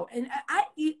show and I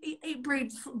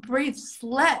Brave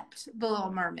slept The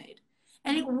Little Mermaid.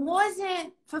 And it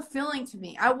wasn't fulfilling to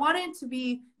me. I wanted to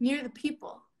be near the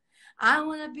people. I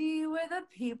want to be where the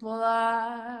people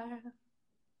are.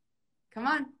 Come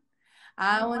on.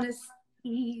 I want to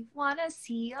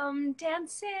see them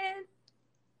dancing.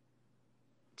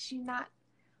 Did you not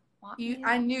want me?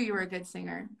 I knew you were a good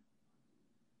singer.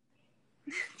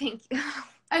 Thank you.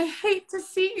 I hate to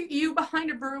see you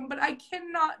behind a broom, but I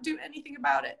cannot do anything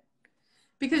about it.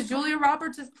 Because Julia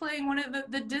Roberts is playing one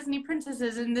of the Disney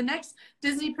princesses, and the next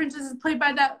Disney princess is played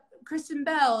by that Kristen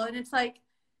Bell. And it's like,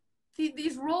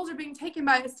 these roles are being taken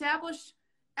by established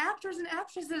actors and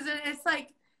actresses. And it's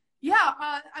like, yeah,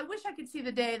 I wish I could see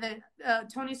the day that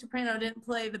Tony Soprano didn't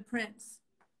play the prince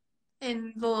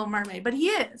in The Little Mermaid. But he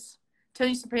is.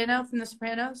 Tony Soprano from The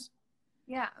Sopranos.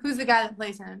 Yeah. Who's the guy that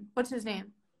plays him? What's his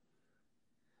name?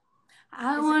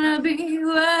 I want to be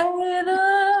where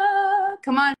the...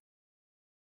 Come on.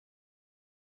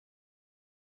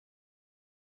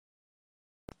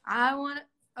 I want to...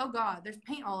 Oh, God. There's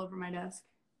paint all over my desk.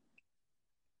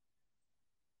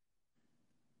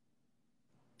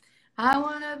 I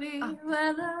wanna be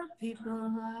where the people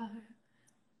are.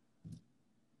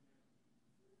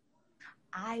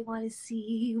 I wanna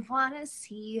see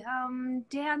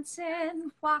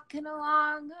dancing, walking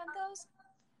along on those.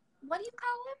 What do you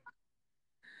call them?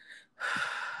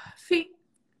 Feet.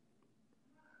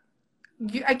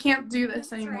 I can't do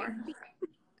this anymore.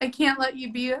 I can't let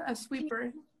you be a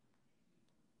sweeper.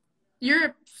 You're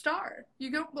a star. You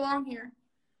don't belong here.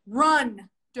 Run.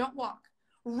 Don't walk.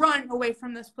 Run away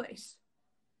from this place.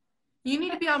 You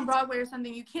need to be on Broadway or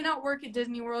something. You cannot work at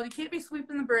Disney World. You can't be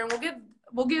sweeping the broom.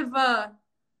 We'll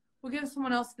give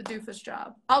someone else the doofus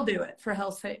job. I'll do it for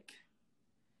hell's sake.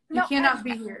 You cannot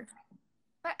be here.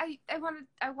 But I want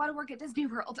to work at Disney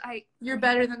World. You're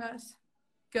better than us.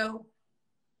 Go.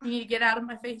 You need to get out of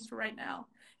my face right now.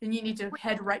 And you need to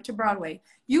head right to Broadway.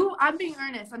 I'm being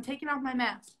earnest. I'm taking off my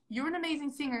mask. You're an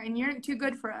amazing singer, and you're too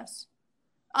good for us.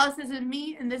 Us as in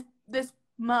me and this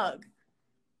mug.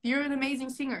 You're an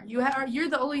amazing singer. You're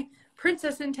the only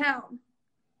princess in town.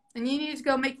 And you need to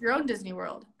go make your own Disney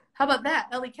World. How about that?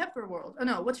 Ellie Kemper World. Oh,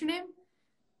 no. What's your name?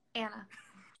 Anna.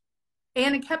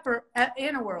 Anna Kemper at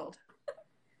Anna World.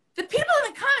 The people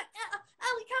in the comment,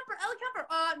 Ellie Kemper.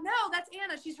 No, that's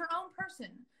Anna. She's her own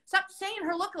person. Stop saying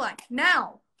her lookalike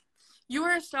now. You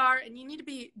are a star, and you need to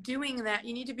be doing that.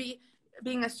 You need to be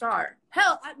being a star.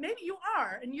 Hell, maybe you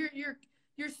are, and you're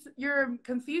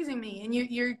confusing me, and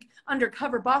you're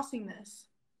undercover bossing this.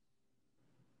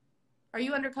 Are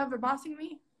you undercover bossing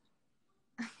me?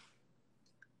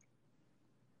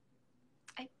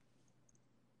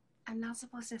 I'm not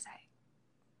supposed to say.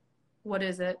 What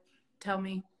is it? Tell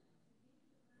me.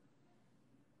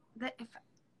 Then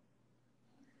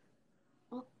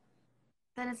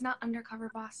it's not undercover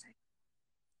bossing.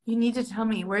 You need to tell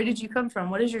me. Where did you come from?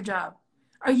 What is your job?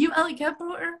 Are you Ellie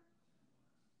Kemper?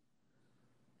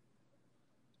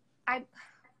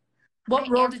 What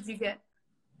role did you get?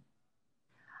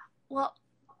 Well,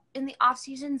 in the off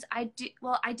seasons, I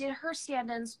did her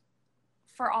stand-ins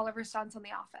for all of her stunts on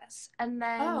The Office, and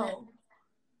then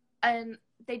and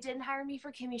they didn't hire me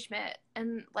for Kimmy Schmidt,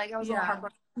 and like I was a little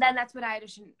heartbroken. Then that's when I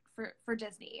auditioned for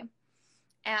Disney,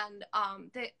 and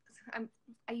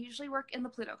I usually work in the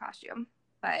Pluto costume,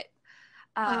 but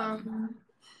I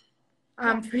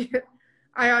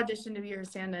auditioned to be her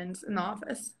stand-ins in The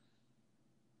Office.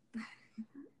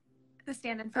 The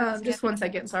stand-in for just 1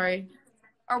 second, sorry.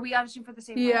 Are we auditioning for the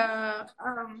same role? Yeah.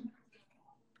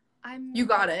 You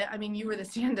got it. I mean, you were the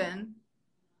stand-in.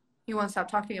 You want to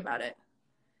stop talking about it.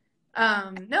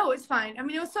 No, it's fine. I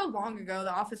mean, it was so long ago.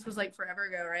 The Office was like forever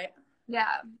ago, right?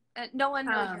 Yeah. No one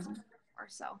really cares anymore,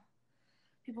 so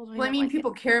people don't. Well, I mean,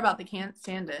 people care about the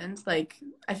stand-ins. Like,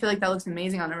 I feel like that looks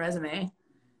amazing on a resume.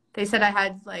 They said I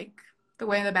had like the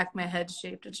way the back of my head's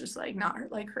shaped. It's just like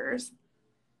not like hers.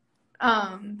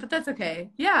 But that's okay.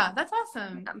 Yeah, that's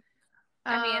awesome.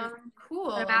 I mean,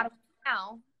 cool. I'm out of it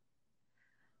now,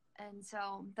 and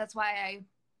so that's why I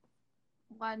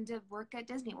wanted to work at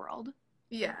Disney World.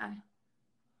 Yeah.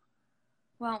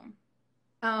 Well,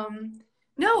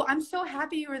 no, I'm so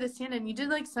happy you were the stand-in. You did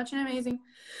like such an amazing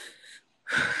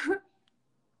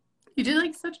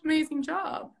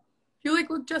job. You like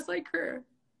look just like her.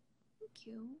 Thank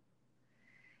you.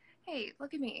 Hey,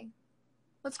 look at me.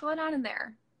 What's going on in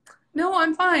there? No,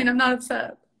 I'm fine. I'm not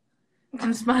upset.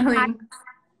 I'm smiling.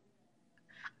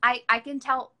 I can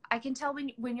tell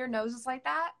when your nose is like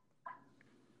that.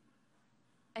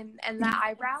 And that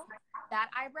eyebrow,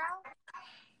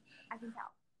 I can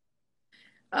tell.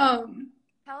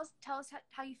 Tell us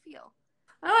how you feel.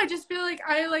 Oh, I just feel like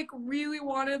I like really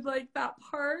wanted like that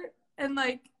part, and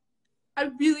like I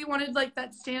really wanted like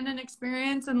that stand-in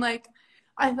experience, and like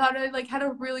I thought I like had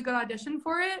a really good audition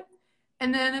for it.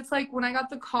 And then it's like when I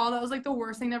got the call, that was like the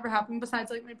worst thing that ever happened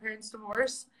besides like my parents'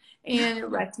 divorce, and it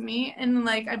wrecked me. And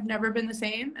like I've never been the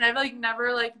same, and I've like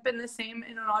never like been the same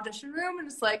in an audition room. And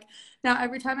it's like now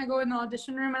every time I go in the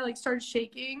audition room, I like start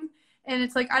shaking, and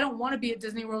it's like I don't want to be at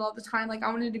Disney World all the time. Like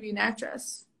I wanted to be an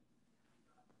actress,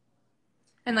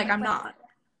 and like I'm not.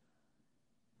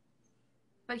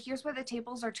 But here's where the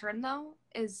tables are turned, though: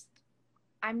 is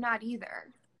I'm not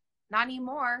either, not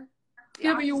anymore.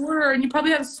 Yeah, but you were, and you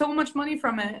probably have so much money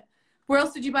from it. Where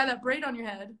else did you buy that braid on your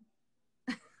head?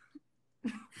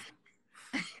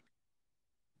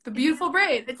 The beautiful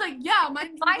braid. It's like, yeah, my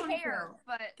hair,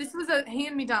 but this was a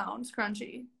hand-me-down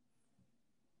scrunchie.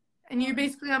 And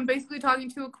I'm basically talking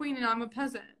to a queen, and I'm a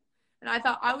peasant. And I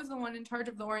thought I was the one in charge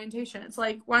of the orientation. It's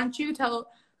like, why don't you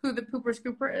tell who the pooper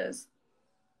scooper is?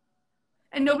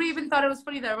 And nobody even thought it was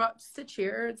funny that I'm about to sit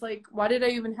here. It's like, why did I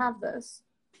even have this?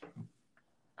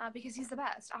 Because he's the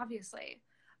best, obviously.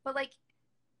 But like,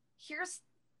 here's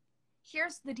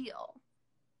the deal.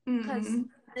 because Mhm.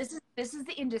 this is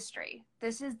the industry.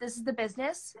 This is the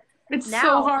business. It's Now,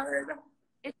 so hard.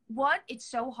 It's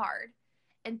so hard.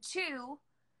 And two,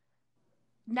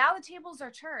 now the tables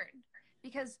are turned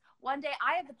because one day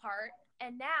I have the part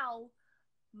and now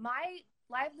my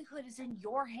livelihood is in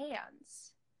your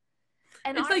hands.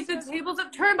 And It's honestly, like the tables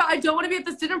have turned, but I don't want to be at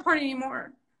this dinner party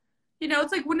anymore. You know,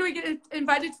 it's like, when do we get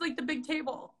invited to like the big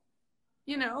table?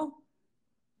 You know?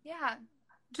 yeah.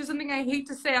 Just something I hate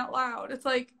to say out loud. It's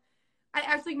like, I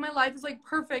act like my life is like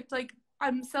perfect. Like,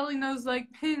 I'm selling those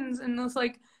like pins in those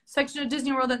like section of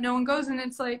Disney World that no one goes in.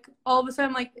 It's like, all of a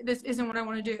sudden, like, this isn't what I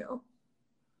want to do.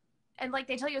 And like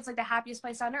they tell you it's like the happiest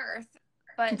place on earth,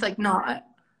 but It's like not.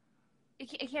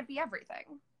 it can't be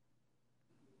everything.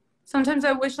 Sometimes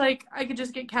I wish like I could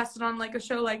just get casted on like a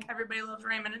show like Everybody Loves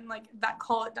Raymond and like that,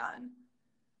 call it done.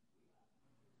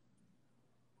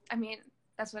 I mean,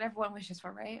 that's what everyone wishes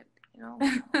for, right? You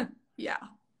know? Yeah,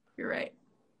 you're right.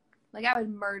 Like I would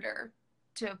murder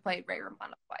to have played Ray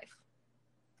Romano's wife.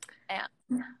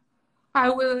 And I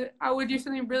would do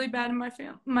something really bad in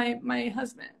my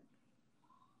husband.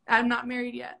 I'm not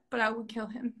married yet, but I would kill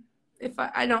him if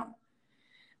I don't.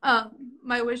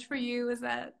 My wish for you is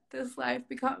that this life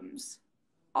becomes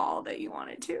all that you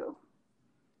want it to.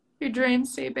 Your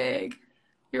dreams stay big.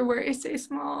 Your worries stay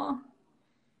small.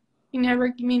 You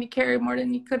never mean to carry more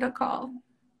than you could have called.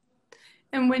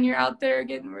 And when you're out there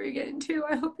getting where you're getting to,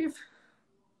 I hope you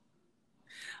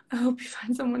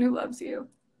find someone who loves you.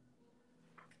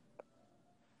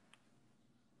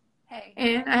 hey,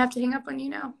 And I have to hang up on you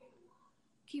now.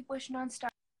 keep wishing on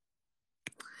stars.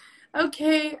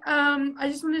 Okay, I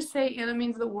just want to say Anna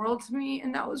means the world to me,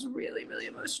 and that was really, really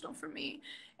emotional for me.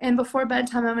 And before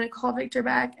bedtime, I'm going to call Victor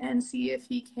back and see if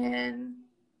he can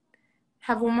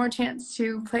have one more chance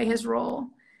to play his role.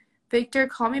 Victor,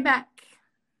 call me back.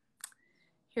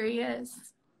 Here he is.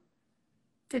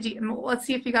 Let's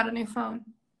see if you got a new phone.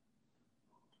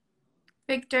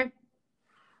 Victor,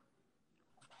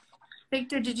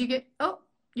 did you get, oh,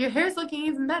 your hair's looking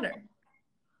even better.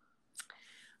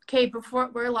 Okay, before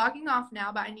we're logging off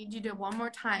now, but I need you to one more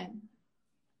time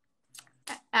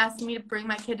ask me to bring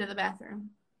my kid to the bathroom.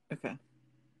 Okay.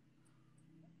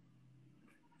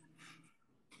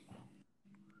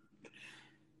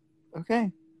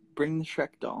 Okay. Bring the Shrek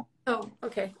doll. Oh,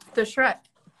 okay. The Shrek.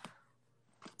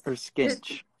 Or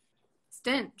Skinch.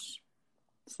 Stench.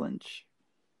 Slinch.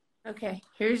 Okay,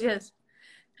 here she is.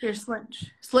 Here's Slinch.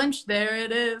 Slinch, there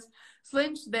it is.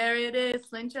 Slinch, there it is.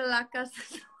 Slinch-a-laka,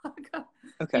 slinch-a-laka.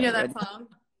 Okay. You know that ready? song?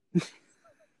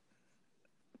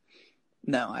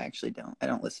 No, I actually don't. I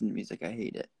don't listen to music. I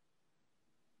hate it.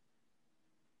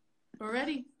 We're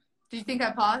ready. Did you think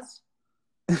I paused?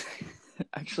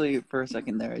 Actually, for a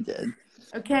second there, I did.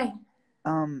 Okay.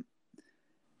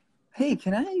 Hey,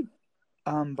 can I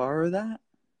borrow that?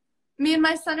 Me and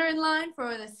my son are in line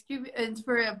for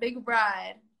for a big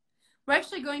ride. We're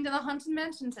actually going to the Haunted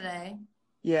Mansion today.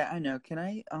 Yeah, I know. Can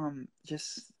I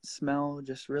just smell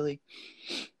just really?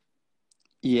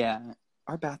 Yeah,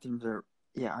 our bathrooms are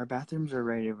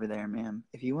right over there, ma'am.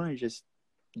 If you want to just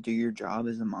do your job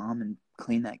as a mom and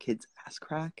clean that kid's ass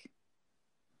crack.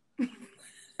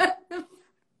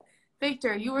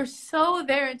 Victor, you were so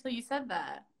there until you said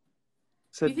that.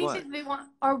 Said you think what? that they want,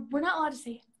 or we're not allowed to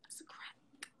say ass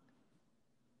crack.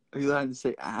 Are you allowed to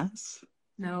say ass?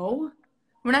 No,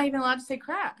 we're not even allowed to say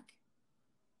crack.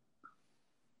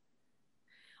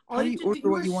 How do you order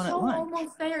what you want at lunch?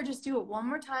 Almost there. Just do it one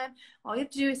more time. All you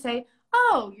have to do is say,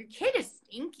 "Oh, your kid is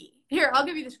stinky." Here, I'll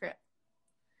give you the script.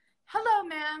 Hello,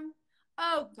 ma'am.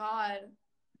 Oh God,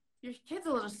 your kid's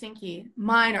a little stinky.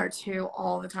 Mine are too,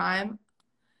 all the time.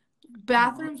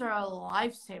 Bathrooms are a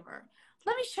lifesaver.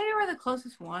 Let me show you where the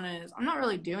closest one is. I'm not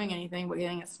really doing anything but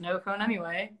getting a snow cone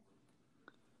anyway.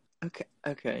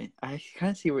 Okay. I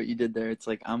kind of see what you did there. It's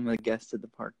like I'm a guest at the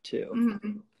park too.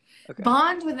 Mm-hmm. Okay.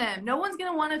 Bond with them. No one's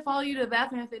going to want to follow you to the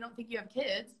bathroom if they don't think you have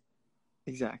kids.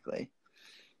 Exactly.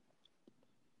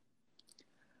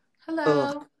 Hello.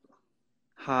 Ugh.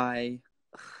 Hi.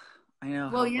 I know.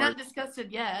 Well, you're not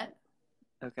disgusted yet.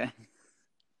 Okay.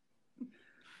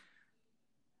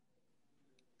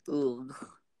 Ugh.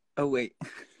 Oh, wait.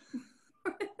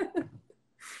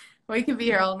 Well, you could be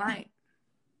here all night.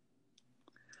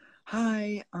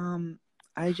 Hi.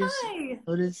 I just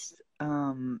noticed,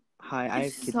 hi, I have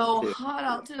It's kids so too. hot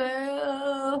out today.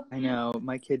 I know.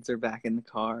 My kids are back in the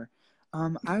car.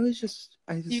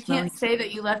 You can't say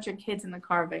that you left your kids in the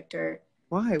car, Victor.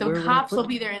 Why? The cops will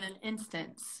be there in an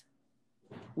instant.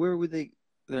 Where would they?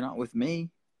 They're not with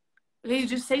me. They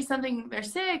just say something, they're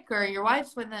sick or your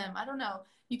wife's with them. I don't know.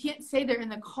 You can't say they're in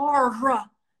the car.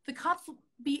 The cops will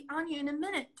be on you in a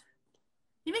minute.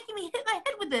 You're making me hit my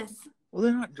head with this. Well,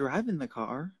 they're not driving the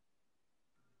car.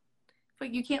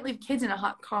 But you can't leave kids in a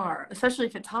hot car, especially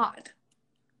if it's hot.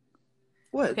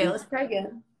 What? Okay, let's try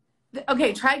again.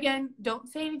 Okay, try again. Don't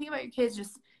say anything about your kids.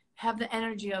 Just have the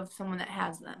energy of someone that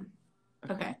has them.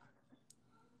 Okay.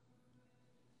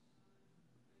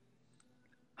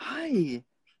 Hi.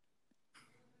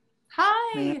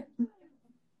 Hi. Man.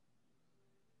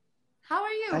 How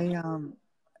are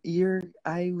you?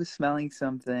 I was smelling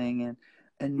something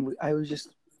and I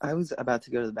was about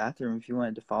to go to the bathroom if you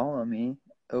wanted to follow me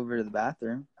over to the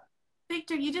bathroom.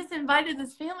 Victor, you just invited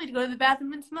this family to go to the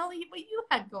bathroom and smell what you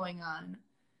had going on.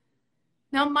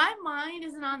 Now, my mind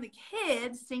isn't on the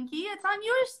kids, Stinky. It's on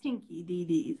your stinky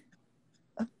DDs.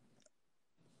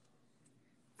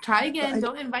 Try again.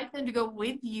 Don't invite them to go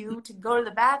with you to go to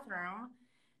the bathroom.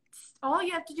 All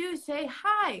you have to do is say,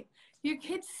 hi, your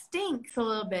kid stinks a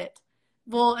little bit.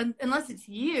 Well, unless it's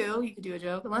you could do a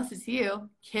joke. Unless it's you.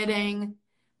 Kidding.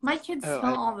 My kids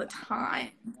smell all the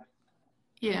time.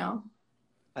 You know?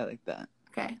 I like that.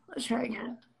 Okay, let's try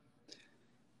again.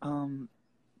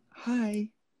 Hi.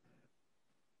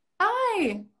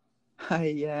 Hi. Hi,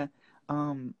 yeah.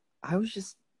 I was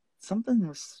just, something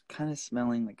was kind of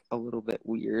smelling like a little bit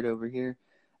weird over here.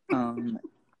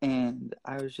 And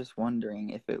I was just wondering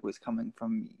if it was coming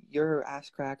from your ass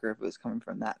crack or if it was coming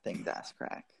from that thing's ass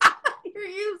crack. You're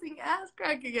using ass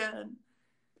crack again.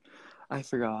 I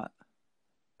forgot.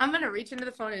 I'm going to reach into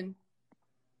the phone and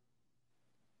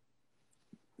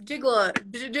jiggle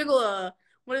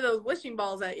one of those wishing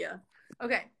balls at you.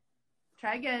 Okay.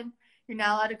 Try again. You're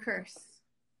not allowed to curse.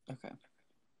 Okay.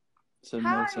 So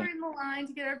Hi, no we're in the line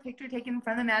to get our picture taken in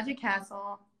front of the Magic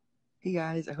Castle. Hey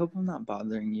guys, I hope I'm not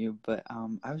bothering you, but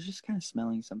I was just kind of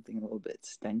smelling something a little bit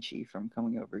stenchy from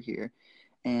coming over here,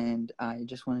 and I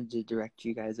just wanted to direct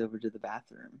you guys over to the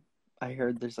bathroom. I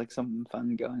heard there's like something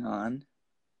fun going on.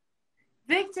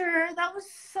 Victor, that was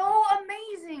so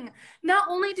amazing. Not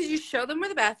only did you show them where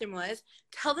the bathroom was,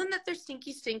 tell them that they're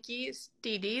stinky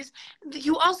DDs,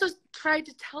 you also tried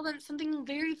to tell them something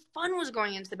very fun was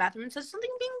going into the bathroom and said something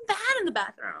being bad in the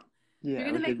bathroom. Yeah, You're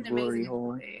going to like make a an amazing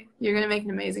hole. employee. You're going to make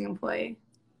an amazing employee.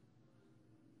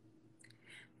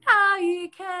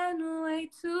 I can't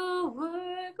wait to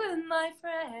work with my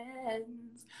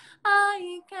friends.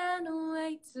 I can't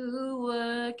wait to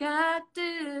work at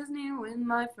Disney with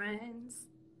my friends.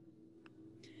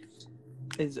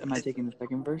 Am I taking the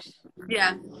second verse?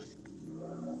 Yeah.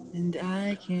 And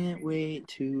I can't wait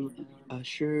to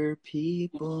usher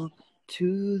people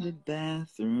to the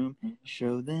bathroom,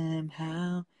 show them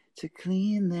how to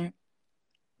clean their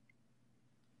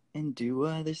and do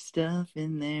other stuff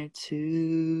in there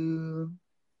too.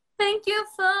 Thank you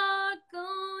for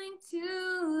going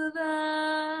to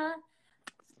the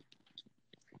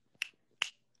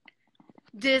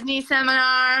Disney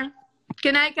seminar.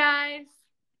 Good night, guys.